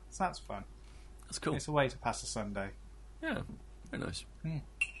that. So that's fun. That's cool. It's a way to pass a Sunday. Yeah. Very nice. Yeah.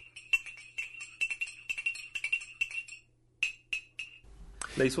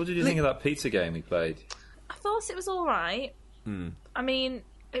 Lise, what did you think of that pizza game we played? I thought it was alright. I mean,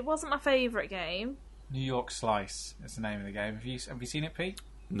 it wasn't my favourite game. New York Slice is the name of the game. Have you seen it, Pete?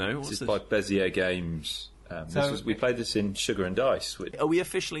 No, This is by Bezier Games. We played this in Sugar and Dice. Are we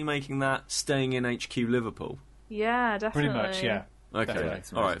officially making that staying in HQ Liverpool? Yeah, definitely. Pretty much, yeah. Okay,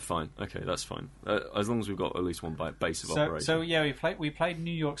 Definitely. all right, fine. Okay, that's fine. As long as we've got at least one base of operation. So yeah, we played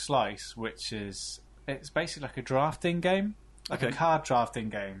New York Slice, it's basically like a drafting game, like a card drafting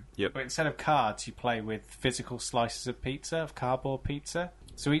game. Yep. But instead of cards, you play with physical slices of pizza, of cardboard pizza.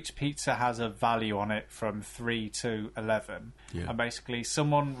 So each pizza has a value on it from 3 to 11, and basically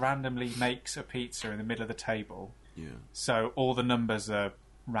someone randomly makes a pizza in the middle of the table. Yeah. So all the numbers are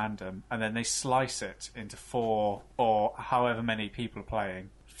random, and then they slice it into 4, or however many people are playing,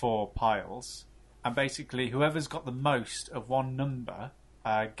 4 piles, and basically whoever's got the most of one number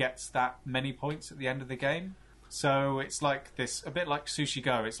gets that many points at the end of the game. So it's like this, a bit like Sushi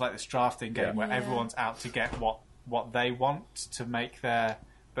Go. It's like this drafting game where everyone's out to get what they want to make their...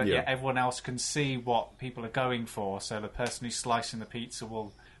 But yet everyone else can see what people are going for. So the person who's slicing the pizza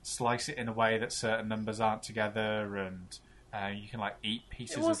will slice it in a way that certain numbers aren't together, and you can like eat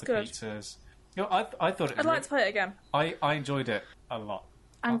pieces of the pizzas. You know, I thought I'd like to play it again. I enjoyed it a lot.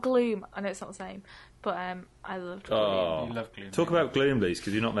 And Gloom. I know it's not the same, but I loved Gloom. Oh, You love Gloom. talk about Gloom, Lise,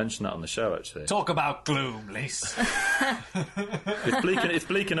 because you not mentioned that on the show, actually. Talk about Gloom, Lise. It's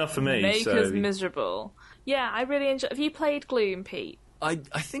bleak enough for me. Make so... us miserable. Yeah, I really enjoy. Have you played Gloom, Pete? I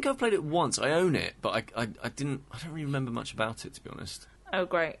think I've played it once. I own it, but I don't really remember much about it, to be honest. Oh,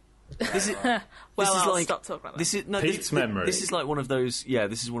 great. This is, I'll stop talking about that. Pete's memory. This is like one of those. Yeah,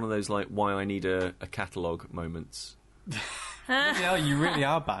 this is one of those like why I need a catalogue moments. Yeah, you really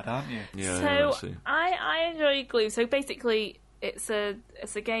are bad, aren't you? Yeah. So I enjoy Gloom. So basically, it's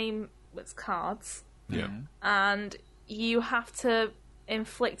a game with cards. Yeah. And you have to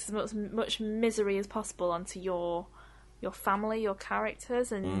inflict as much misery as possible onto your family, your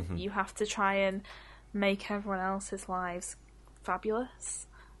characters, and you have to try and make everyone else's lives fabulous.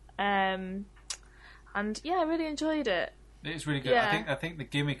 And yeah, I really enjoyed it. It's really good. Yeah. I think the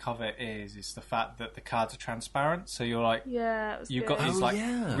gimmick of it is the fact that the cards are transparent. So you're like, Yeah, it was you've good. got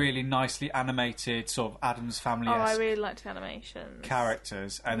these really nicely animated sort of Addams Family I really liked the animations.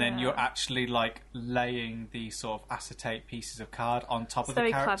 characters, and then you're actually like laying these sort of acetate pieces of card on top of the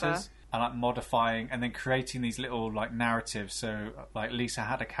very characters. clever. And like modifying and then creating these little like narratives. So like Lisa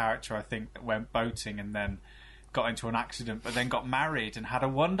had a character, I think, that went boating and then got into an accident, but then got married and had a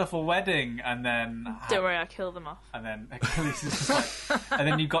wonderful wedding, and then Don't worry, I killed them off. and then Lisa's just like, and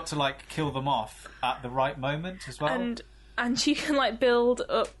then you've got to like kill them off at the right moment as well. And you can like build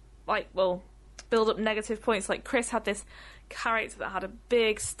up negative points. Like Chris had this character that had a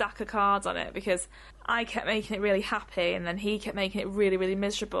big stack of cards on it because I kept making it really happy, and then he kept making it really, really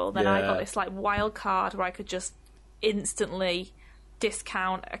miserable. Then I got this like wild card where I could just instantly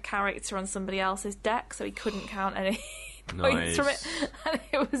discount a character on somebody else's deck, so he couldn't count any points from it, and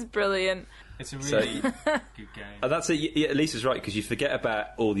it was brilliant. It's a really good game. That's it. Lisa's right, because you forget about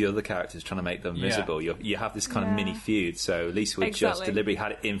all the other characters trying to make them miserable. You have this kind of mini feud. So Lisa would just deliberately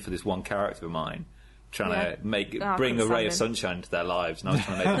had it in for this one character of mine, trying to bring a ray of sunshine into their lives, and I was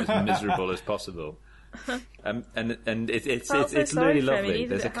trying to make them as miserable as possible. And it's really lovely.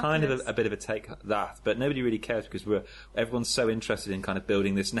 There's a kind of a bit of a take that, but nobody really cares because everyone's so interested in kind of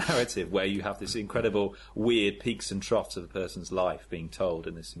building this narrative where you have this incredible weird peaks and troughs of a person's life being told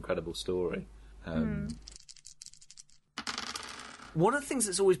in this incredible story. One of the things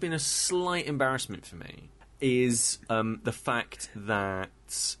that's always been a slight embarrassment for me is the fact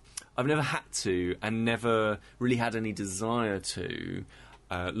that I've never had to and never really had any desire to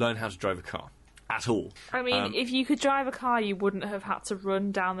learn how to drive a car. At all. I mean, if you could drive a car, you wouldn't have had to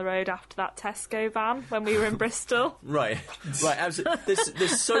run down the road after that Tesco van when we were in Bristol. Right, absolutely.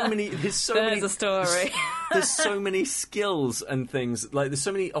 There's so many. There's a story. There's so many skills and things. Like, there's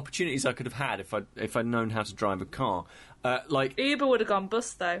so many opportunities I could have had if I'd known how to drive a car. Like Uber would have gone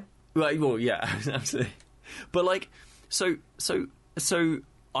bust though. Well, yeah, absolutely. But like, so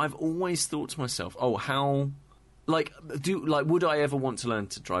I've always thought to myself, oh, how. Would I ever want to learn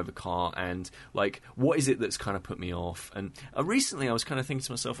to drive a car? And like, what is it that's kind of put me off? And recently, I was kind of thinking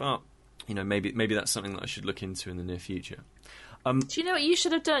to myself, maybe that's something that I should look into in the near future. Do you know what you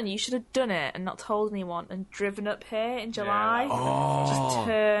should have done? You should have done it and not told anyone and driven up here in July. Yeah. Just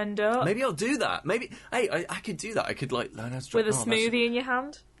turned up. Maybe I'll do that. Maybe, hey, I could do that. I could like learn how to drive with a smoothie in your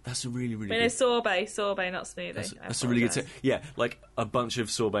hand. That's a really, really good... sorbet, not smoothie. That's a really good tip. Yeah, like a bunch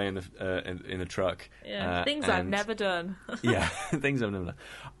of sorbet in the truck. Yeah, things I've never done. Yeah, things I've never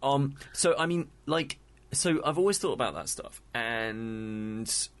done. So I mean, so I've always thought about that stuff, and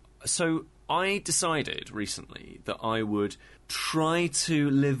so I decided recently that I would try to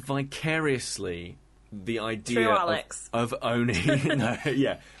live vicariously the idea of owning. No,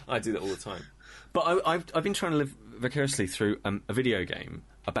 yeah, I do that all the time. But I've been trying to live vicariously through a video game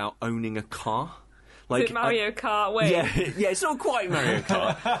about owning a car. Like, is it Mario Kart? Wait. Yeah, it's not quite Mario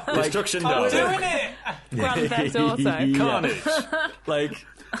Kart. Destruction I'm Derby. doing it! Grand Theft Auto. Carnage. Like,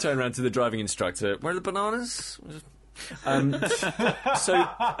 turn around to the driving instructor. Where are the bananas? So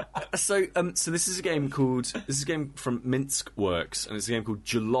this is a game from Minsk Works, and it's a game called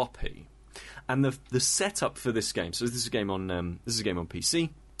Jalopy. And the setup for this game. So this is a game on PC.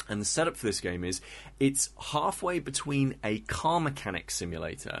 And the setup for this game is it's halfway between a car mechanic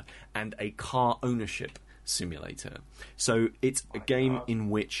simulator and a car ownership simulator. So it's a game in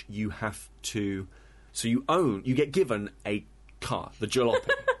which you have to... So you get given a car, the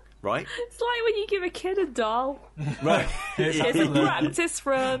Jalopy, right? It's like when you give a kid a doll. Right. It's a practice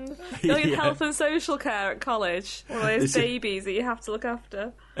run. You're in health and social care at college. One of those babies that you have to look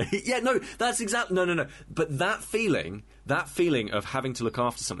after. Yeah, no, that's exactly... No. But that feeling of having to look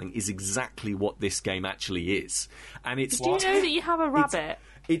after something is exactly what this game actually is. And it's... Do you know that you have a rabbit?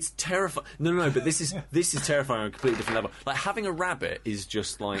 It's terrifying. No, but this is terrifying on a completely different level. Like, having a rabbit is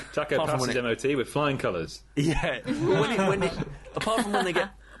just like... Taco passes MOT with flying colours. Yeah. Apart from when they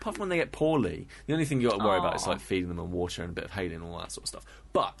get poorly, the only thing you got to worry about is like feeding them on water and a bit of hay and all that sort of stuff.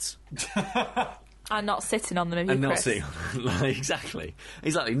 But... And not sitting on them if and Chris. Not sitting on them. Like, exactly.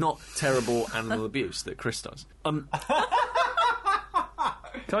 Not terrible animal abuse that Chris does. Can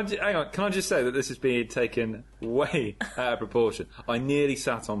I just say that this is being taken way out of proportion? I nearly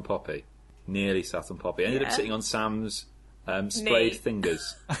sat on Poppy. I ended up sitting on Sam's sprayed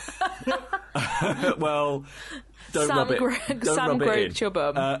fingers. Well, don't Sam rub it. Sam groped your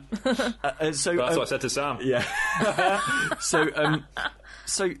bum. So that's what I said to Sam. Yeah. So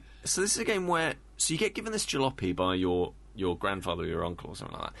this is a game where you get given this jalopy by your grandfather or your uncle or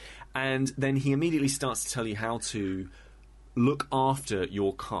something like that, and then he immediately starts to tell you how to look after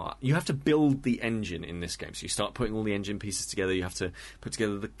your car. You have to build the engine in this game, so you start putting all the engine pieces together. You have to put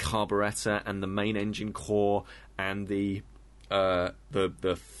together the carburettor and the main engine core and the filter,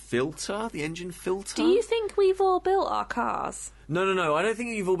 the engine filter. Do you think we've all built our cars? No. I don't think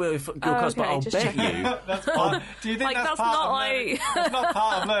you've all built your cars, but I'll bet you. Do you think that's not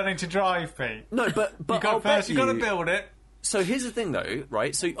part of learning to drive, Pete? No, but you've got to build it. So here's the thing, though,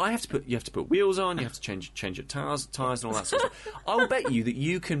 right? So you have to put wheels on. You have to change your tires, and all that sort of stuff. I'll bet you that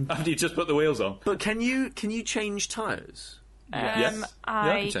you can. After you just put the wheels on. But can you change tires? Yes.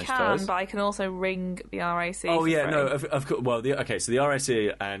 I can, but I can also ring the RAC. Oh yeah, no, of course. Well, so the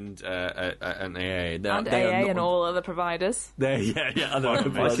RAC and AA, and all other providers. Other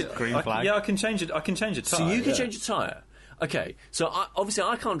providers. Green flag. I can change it. I can change a tire. So you can change a tire. Okay, so obviously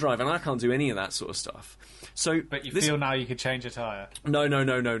I can't drive and I can't do any of that sort of stuff. So, but you feel now you could change a tyre? No,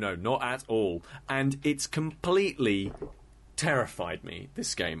 not at all. And it's completely terrified me,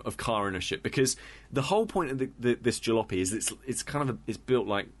 this game of car ownership, because the whole point of this jalopy is it's kind of it's built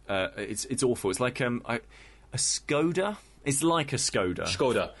like it's awful. It's like a Skoda. It's like a Skoda.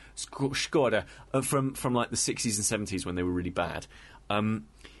 Skoda from like the 60s and 70s when they were really bad. And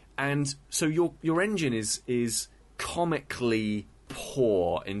so your engine is comically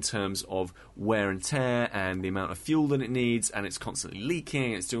poor in terms of wear and tear and the amount of fuel that it needs, and it's constantly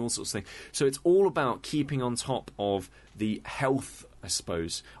leaking, it's doing all sorts of things. So it's all about keeping on top of the health, I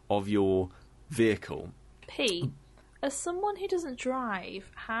suppose, of your vehicle. Pete, as someone who doesn't drive,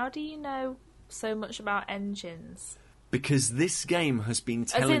 how do you know so much about engines? Because this game has been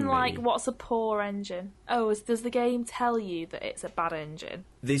telling me... As in, like, what's a poor engine? Oh, does the game tell you that it's a bad engine?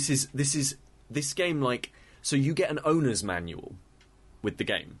 This game, like... So you get an owner's manual with the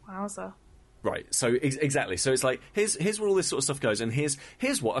game. Wowza. Right, so exactly. So it's like, here's where all this sort of stuff goes, and here's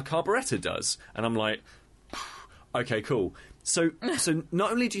what a carburettor does. And I'm like, okay, cool. So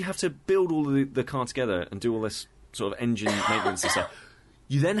not only do you have to build all the car together and do all this sort of engine maintenance and stuff,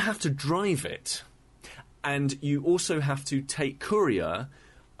 you then have to drive it. and you also have to take courier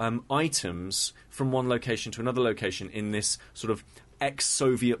items from one location to another location in this sort of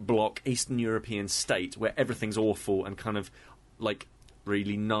ex-Soviet bloc Eastern European state where everything's awful and kind of like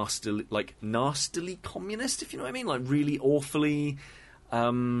really nastily communist, if you know what I mean, like really awfully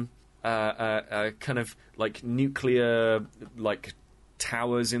kind of like nuclear like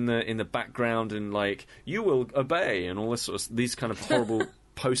towers in the background and like you will obey and all this sort of these kind of horrible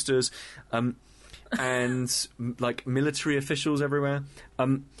posters. And like military officials everywhere,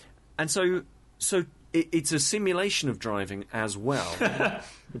 and so it's a simulation of driving as well.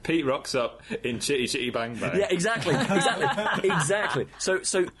 Pete rocks up in Chitty Chitty Bang Bang. Yeah, exactly. So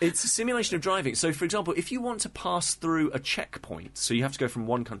it's a simulation of driving. So, for example, if you want to pass through a checkpoint, so you have to go from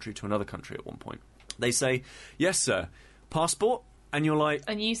one country to another country at one point, they say, "Yes, sir, passport," and you're like,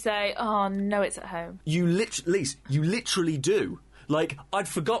 and you say, "Oh no, it's at home." You literally do. Like I'd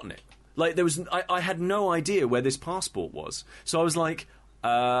forgotten it. Like I had no idea where this passport was, so I was like,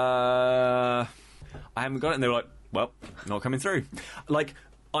 I haven't got it, and they were like, well, not coming through. Like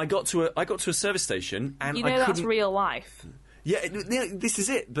I got to a service station, and you know that's real life. Yeah, this is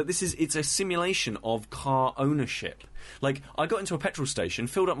it. But it's a simulation of car ownership. Like I got into a petrol station,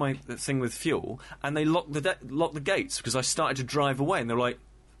 filled up my thing with fuel, and they locked the gates because I started to drive away, and they were like,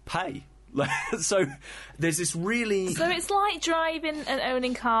 pay. So there's this really... So it's like driving and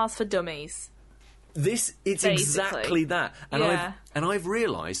owning cars for dummies. It's basically exactly that. And yeah. I've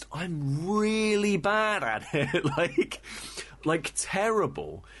realised I'm really bad at it. like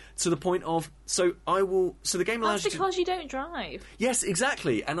terrible. To the point of... So the game allows That's because you don't drive. Yes,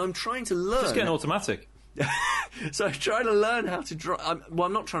 exactly. And I'm trying to learn... Just get an automatic. So I'm trying to learn how to drive.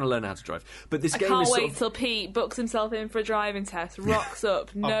 I'm not trying to learn how to drive, but this game is I can't wait till Pete books himself in for a driving test, rocks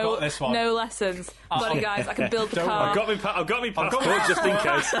up, no lessons. Bloody guys, I can build the car. I've got me passport just in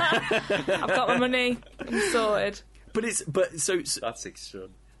case. I've got my money. I'm sorted. So that's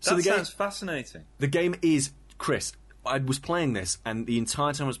extraordinary. So that sounds fascinating. The game is, Chris, I was playing this, and the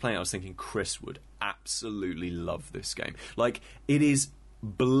entire time I was playing it, I was thinking Chris would absolutely love this game. Like, it is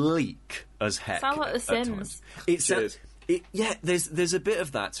bleak as heck. Sounds like The Sims. There's a bit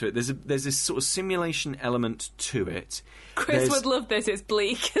of that to it. There's this sort of simulation element to it. Chris would love this. It's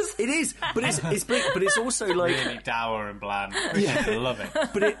bleak. It is, but it's bleak. But it's also like really dour and bland. Yeah, I love it.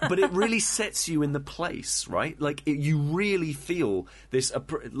 But it really sets you in the place, right? Like you really feel this.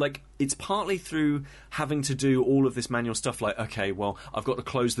 Like it's partly through having to do all of this manual stuff. Like, okay, well, I've got to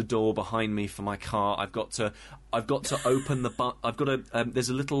close the door behind me for my car. I've got to open the I've got to. There's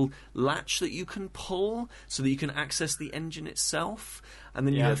a little latch that you can pull so that you can access the engine itself, and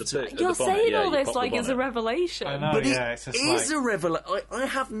then you have to. You're saying all this like it's a revelation. I know, but it's just a revelation.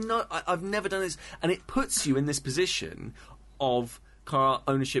 I've never done this, and it puts you in this position of car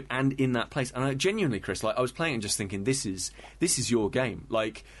ownership and in that place. And I genuinely, Chris, like I was playing and just thinking, this is your game.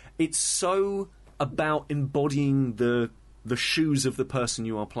 Like it's so about embodying the shoes of the person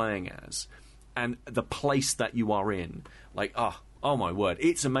you are playing as, and the place that you are in. Like oh my word,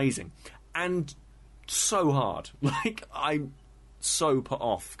 it's amazing, and so hard. Like I'm so put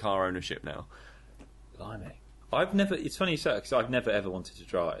off car ownership now. Blimey. It's funny you say it, because I've never ever wanted to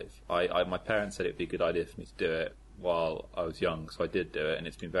drive. My parents said it would be a good idea for me to do it while I was young, so I did do it, and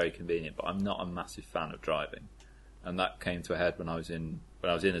it's been very convenient, but I'm not a massive fan of driving. And that came to a head when I was in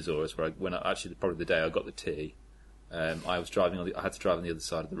Azores, actually probably the day I got the T. I had to drive on the other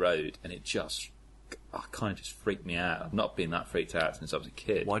side of the road, and it kind of just freaked me out. I've not been that freaked out since I was a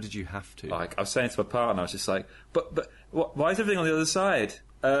kid. Why did you have to? Like I was saying to my partner, I was just like, but why is everything on the other side?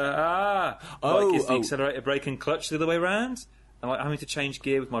 Is the accelerator, brake and clutch the other way around? And like having to change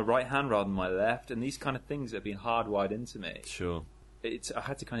gear with my right hand rather than my left, and these kind of things that have been hardwired into me. Sure. I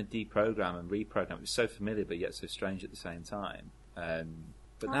had to kind of deprogram and reprogram. It was so familiar but yet so strange at the same time.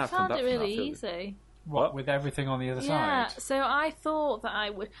 But now I found it really easy. What, with everything on the other side? Yeah, so I thought that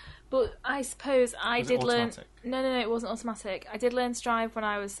I would, but I suppose I did learn. No, it wasn't automatic. I did learn to drive when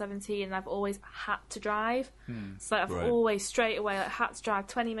I was 17, and I've always had to drive. So I've always straight away had to drive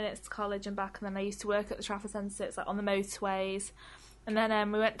 20 minutes to college and back, and then I used to work at the Trafford Centre, so it's like on the motorways. And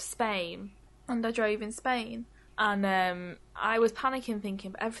then we went to Spain, and I drove in Spain, and I was panicking,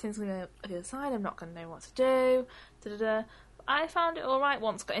 thinking, but everything's going to go on the other side. I'm not going to know what to do. Da-da-da. I found it all right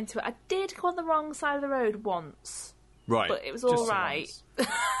once I got into it. I did go on the wrong side of the road once. Right. But it was all right.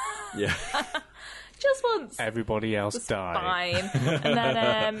 Yeah. Just once. Everybody else died. Fine. And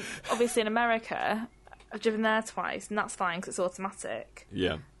then, obviously in America, I've driven there twice, and that's fine because it's automatic.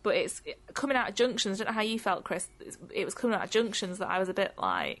 Yeah. But it's coming out of junctions. I don't know how you felt, Chris. It was coming out of junctions that I was a bit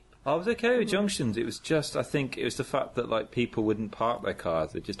like... I was okay with junctions. It was just, I think, it was the fact that like people wouldn't park their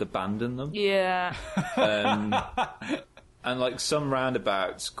cars; they just abandon them. Yeah. And like some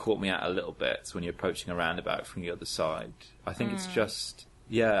roundabouts caught me out a little bit when you're approaching a roundabout from the other side. I think it's just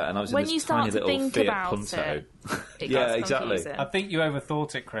and I was When in you this start tiny to little think Fiat about Punto. it Yeah, gets exactly. confusing. I think you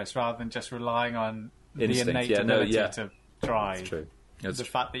overthought it, Chris, rather than just relying on Instinct, the innate yeah, no, ability yeah. to drive. That's true. The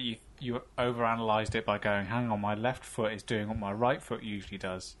fact that you overanalyzed it by going, hang on, my left foot is doing what my right foot usually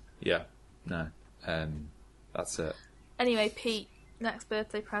does. Yeah, no, that's it. Anyway, Pete, next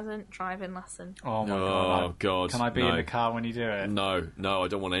birthday present, driving lesson. Oh my Oh, God. Can I be no. in the car when you do it? No, I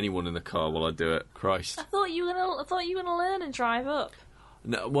don't want anyone in the car while I do it. Christ. I thought you were gonna learn and drive up.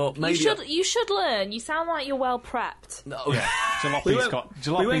 No, well, maybe... You should learn. You sound like you're well prepped. No. Yeah. Jalopy's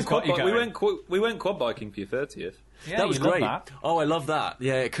got you going. We went quad biking for your 30th. Yeah, that was you love great. that. Oh, I love that.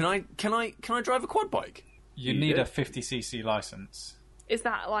 Yeah, can I drive a quad bike? You need a 50cc license. Is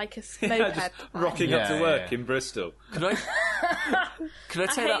that like a Yeah, moped? just rocking up Yeah, to work yeah. in Bristol. Could I I take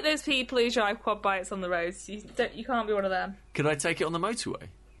hate that? those people who drive quad bikes on the roads. You can't be one of them. Could I take it on the motorway?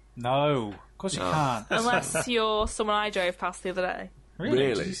 No, of course you can't. Unless you're someone I drove past the other day.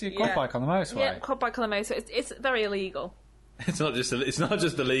 Really? Did you see a quad Yeah. bike on the motorway? Yeah, quad bike on the motor. It's very illegal. It's not just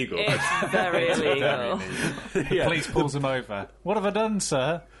illegal. It's very illegal. The police pulls them over. What have I done,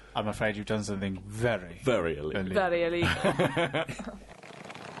 sir? I'm afraid you've done something very illegal. Very illegal.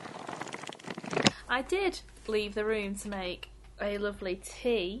 I did leave the room to make a lovely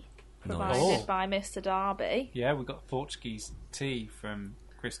tea provided Nice. by Mr. Darby. Yeah, we got Portuguese tea from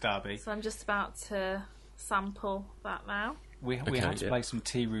Chris Darby. So I'm just about to sample that now. We had to play some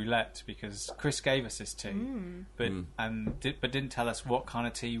tea roulette because Chris gave us this tea, but didn't tell us what kind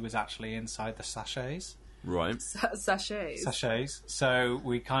of tea was actually inside the sachets. Right. Sachets. So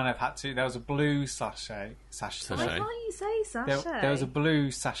we kind of had to. There was a blue sachet. Why can't you say sachet? There was a blue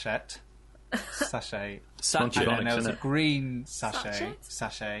sachet. And then there was a green sachet.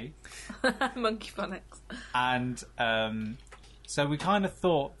 Monkey phonics. And so we kind of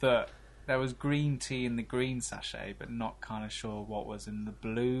thought that there was green tea in the green sachet, but not kind of sure what was in the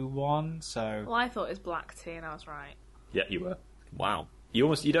blue one. So Well, I thought it was black tea, and I was right. Yeah, you were. Wow. You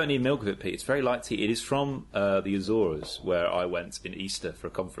don't need milk with it, Pete. It's very light tea. It is from the Azores, where I went in Easter for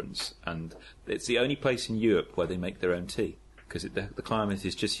a conference, and it's the only place in Europe where they make their own tea because the climate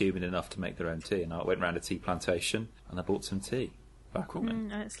is just humid enough to make their own tea. And I went round a tea plantation and I bought some tea. Back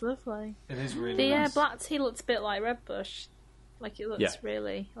on It's lovely. it is really The nice. black tea looks a bit like Red Bush. Like it looks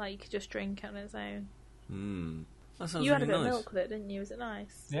really like you could just drink it on its own. That sounds You had a really bit nice. of milk with it, didn't you? Was it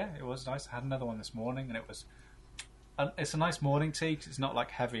nice? Yeah, it was nice. I had another one this morning, and it was. It's a nice morning tea because it's not like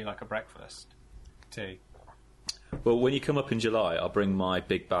heavy like a breakfast tea. Well, when you come up in July, I'll bring my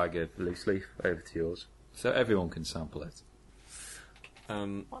big bag of loose leaf over to yours, so everyone can sample it.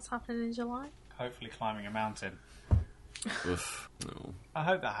 What's happening in July? Hopefully, climbing a mountain. Oof, no. I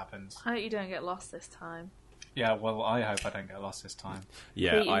hope that happens. I hope you don't get lost this time. Yeah, well, I hope I don't get lost this time.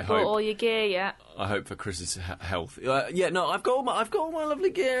 Yeah, Pete, you I bought hope. all your gear yet? I hope for Chris's health. I've got all my lovely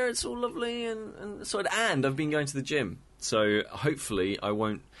gear. It's all lovely and sorted. And I've been going to the gym, so hopefully I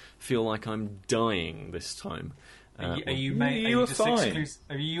won't feel like I'm dying this time. Are you you were fine.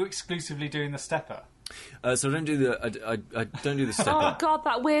 Are you exclusively doing the stepper? So I don't do the I don't do the step Oh up. God,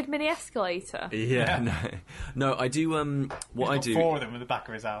 that weird mini escalator. Yeah, no. I do. What I do. 4 of them in the back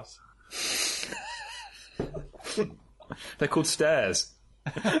of his house. They're called stairs.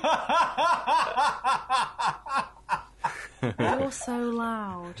 You're so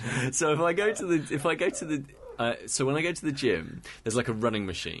loud. So when I go to the gym, there's like a running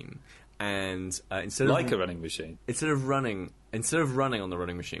machine, and instead Like a running machine. of running on the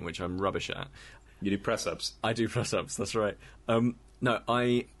running machine, which I'm rubbish at, You do press-ups. I do press ups. That's right. No,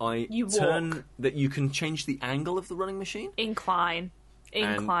 I You turn walk. that you can change the angle of the running machine. Incline.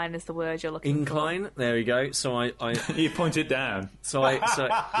 Incline is the word you're looking for. Incline. There we go. So I You point it down.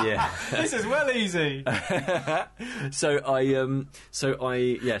 yeah. This is well easy. So I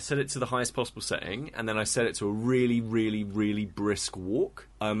set it to the highest possible setting, and then I set it to a really, really, really brisk walk.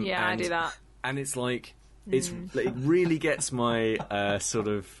 Yeah, I do that. And it's like it really gets my sort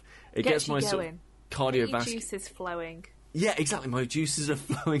of Gets you my sort of going. Your cardiovascular. juice is flowing. Yeah, exactly. My juices are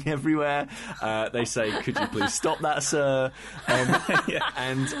flowing everywhere. They say, "Could you please stop that, sir?"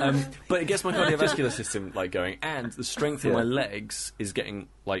 But it gets my cardiovascular system like going, and the strength of my legs is getting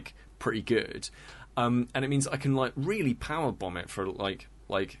like pretty good. And it means I can like really power bomb it for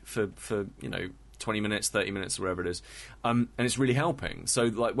for 20 minutes, 30 minutes, or whatever it is. And it's really helping. So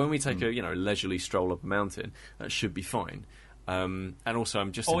like when we take a leisurely stroll up a mountain, that should be fine. And also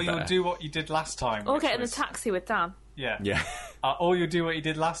I'm just Or you'll do what you did last time. Or which get in a was- taxi with Dan. Yeah. Yeah. or you do what you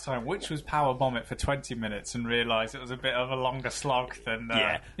did last time, which was power bomb it for 20 minutes and realise it was a bit of a longer slog than...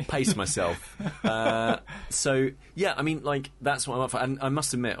 pace myself. So, yeah, I mean, like, that's what I'm up for. And I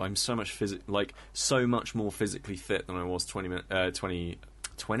must admit, I'm so much more physically fit than I was 20 minutes ago.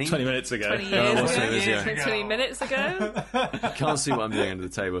 20 years ago. 20 minutes ago. I can't see what I'm doing under the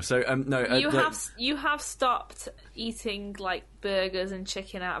table. So, no. You have stopped eating, like, burgers and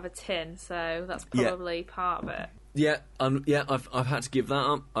chicken out of a tin, so that's probably part of it. Yeah, I've had to give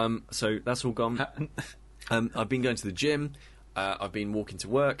that up. So that's all gone. I've been going to the gym. I've been walking to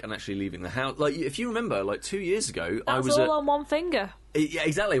work and actually leaving the house. Like, if you remember, like 2 years ago, I was all on one finger. Yeah,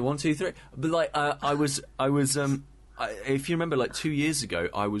 exactly. 1, 2, 3. But like, I was. If you remember, like 2 years ago,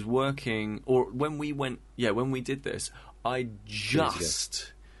 I was working, or when we did this, I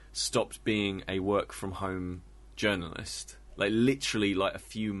just stopped being a work from home journalist. Like literally, like a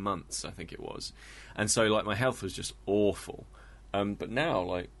few months, I think it was. And so, like, my health was just awful. But now,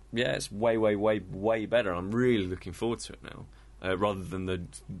 like, yeah, it's way, way, way, way better. I'm really looking forward to it now, rather than the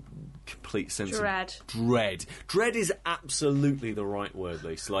complete sense of dread. Dread is absolutely the right word,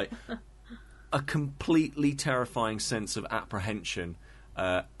 Lisa. Like, a completely terrifying sense of apprehension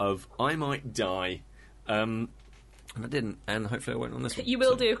of I might die. And I didn't, and hopefully I won't on this one. You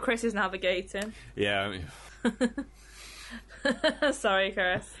will do if Chris is navigating. Yeah. Sorry,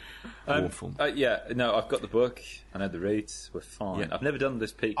 Chris. Awful. No, I've got the book. I know the reads. We're fine. Yeah. I've never done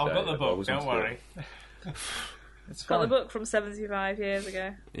this peak. I've got the book. Don't worry. It's got the book from 75 years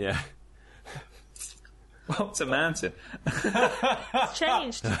ago. Yeah. Well, it's a mountain. It's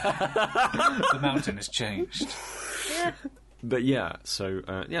changed. The mountain has changed. Yeah. But yeah, so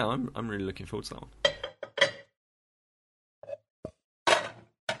I'm really looking forward to that one.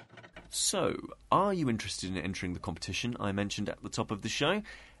 So, are you interested in entering the competition I mentioned at the top of the show?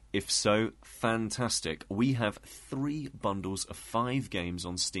 If so, fantastic. We have 3 bundles of 5 games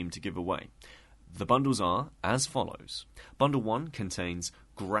on Steam to give away. The bundles are as follows. Bundle 1 contains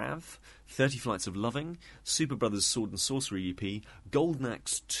Grav, 30 Flights of Loving, Super Brothers Sword and Sorcery EP, Golden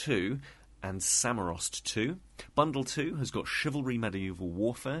Axe 2, and Samarost 2. Bundle 2 has got Chivalry Medieval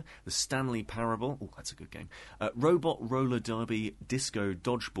Warfare, The Stanley Parable, oh, that's a good game, Robot Roller Derby Disco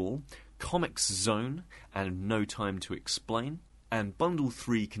Dodgeball, Comics Zone, and No Time to Explain. And Bundle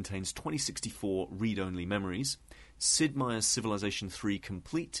 3 contains 2064 read-only memories, Sid Meier's Civilization 3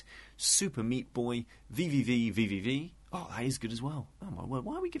 Complete, Super Meat Boy, VVV, oh, that is good as well. Oh my word,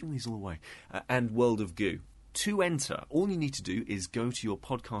 why are we giving these all away? And World of Goo. To enter, all you need to do is go to your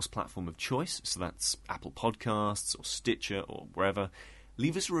podcast platform of choice, so that's Apple Podcasts or Stitcher or wherever.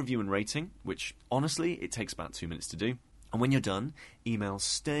 Leave us a review and rating, which, honestly, it takes about 2 minutes to do. And when you're done, email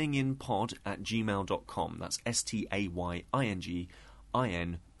stayinginpod@gmail.com. That's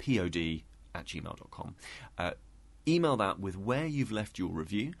stayinginpod@gmail.com. Email that with where you've left your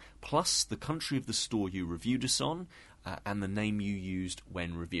review, plus the country of the store you reviewed us on, and the name you used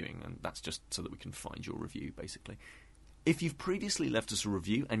when reviewing. And that's just so that we can find your review, basically. If you've previously left us a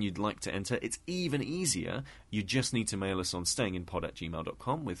review and you'd like to enter, it's even easier. You just need to mail us on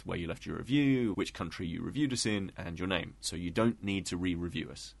stayinginpod@gmail.com with where you left your review, which country you reviewed us in, and your name. So you don't need to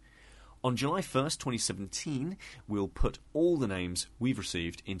re-review us. On July 1st, 2017, we'll put all the names we've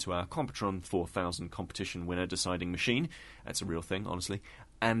received into our Computron 4000 competition winner deciding machine. That's a real thing, honestly.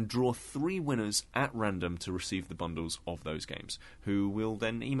 And draw 3 winners at random to receive the bundles of those games, who will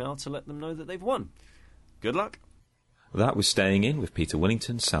then email to let them know that they've won. Good luck. That was Staying In with Peter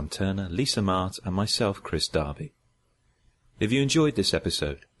Willington, Sam Turner, Lisa Mart, and myself, Chris Darby. If you enjoyed this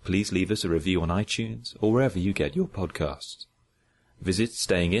episode, please leave us a review on iTunes or wherever you get your podcasts. Visit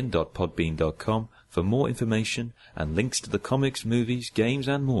stayingin.podbean.com for more information and links to the comics, movies, games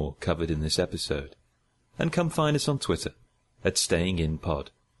and more covered in this episode. And come find us on Twitter @StayingInPod.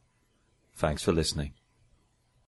 Thanks for listening.